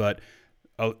articles, but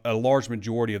a large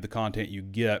majority of the content you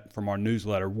get from our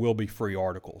newsletter will be free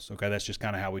articles. Okay, that's just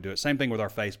kind of how we do it. Same thing with our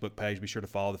Facebook page. Be sure to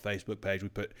follow the Facebook page. We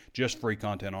put just free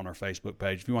content on our Facebook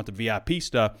page. If you want the VIP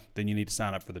stuff, then you need to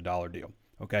sign up for the dollar deal.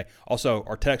 Okay. Also,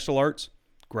 our text alerts,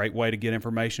 great way to get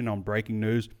information on breaking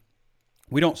news.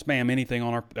 We don't spam anything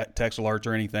on our text alerts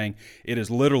or anything. It is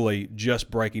literally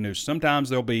just breaking news. Sometimes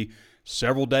there'll be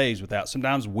several days without,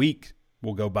 sometimes weeks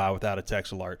will go by without a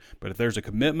text alert. But if there's a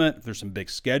commitment, if there's some big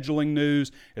scheduling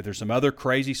news, if there's some other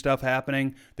crazy stuff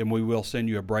happening, then we will send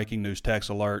you a breaking news text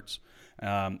alerts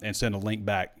and send a link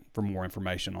back for more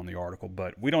information on the article.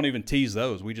 But we don't even tease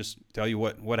those. We just tell you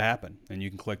what happened, and you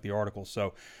can click the article.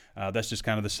 So that's just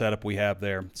kind of the setup we have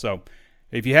there. So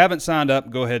if you haven't signed up,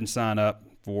 go ahead and sign up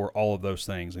for all of those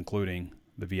things, including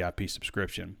the VIP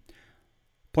subscription.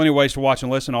 Plenty of ways to watch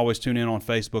and listen. Always tune in on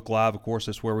Facebook Live. Of course,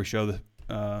 that's where we show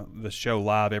the show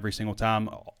live every single time,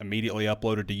 immediately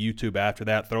uploaded to YouTube after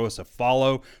that. Throw us a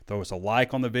follow, throw us a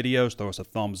like on the videos, throw us a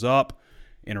thumbs up,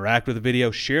 interact with the video,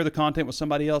 share the content with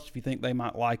somebody else if you think they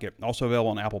might like it. Also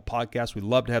available on Apple Podcasts. We'd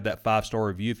love to have that 5-star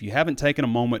review. If you haven't taken a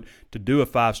moment to do a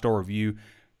 5-star review,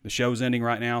 the show's ending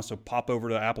right now, so pop over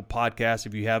to Apple Podcasts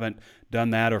if you haven't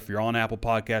done that, or if you're on Apple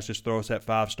Podcasts, just throw us that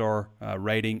 5-star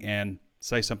rating and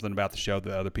say something about the show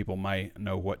that other people may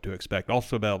know what to expect.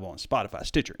 Also available on Spotify,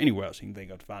 Stitcher, anywhere else you can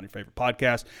think of to find your favorite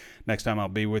podcast. Next time I'll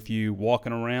be with you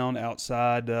walking around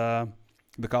outside the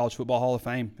College Football Hall of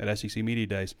Fame at SEC Media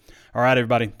Days. All right,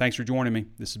 everybody, thanks for joining me.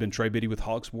 This has been Trey Biddy with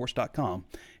hogsports.com,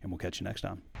 and we'll catch you next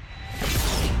time.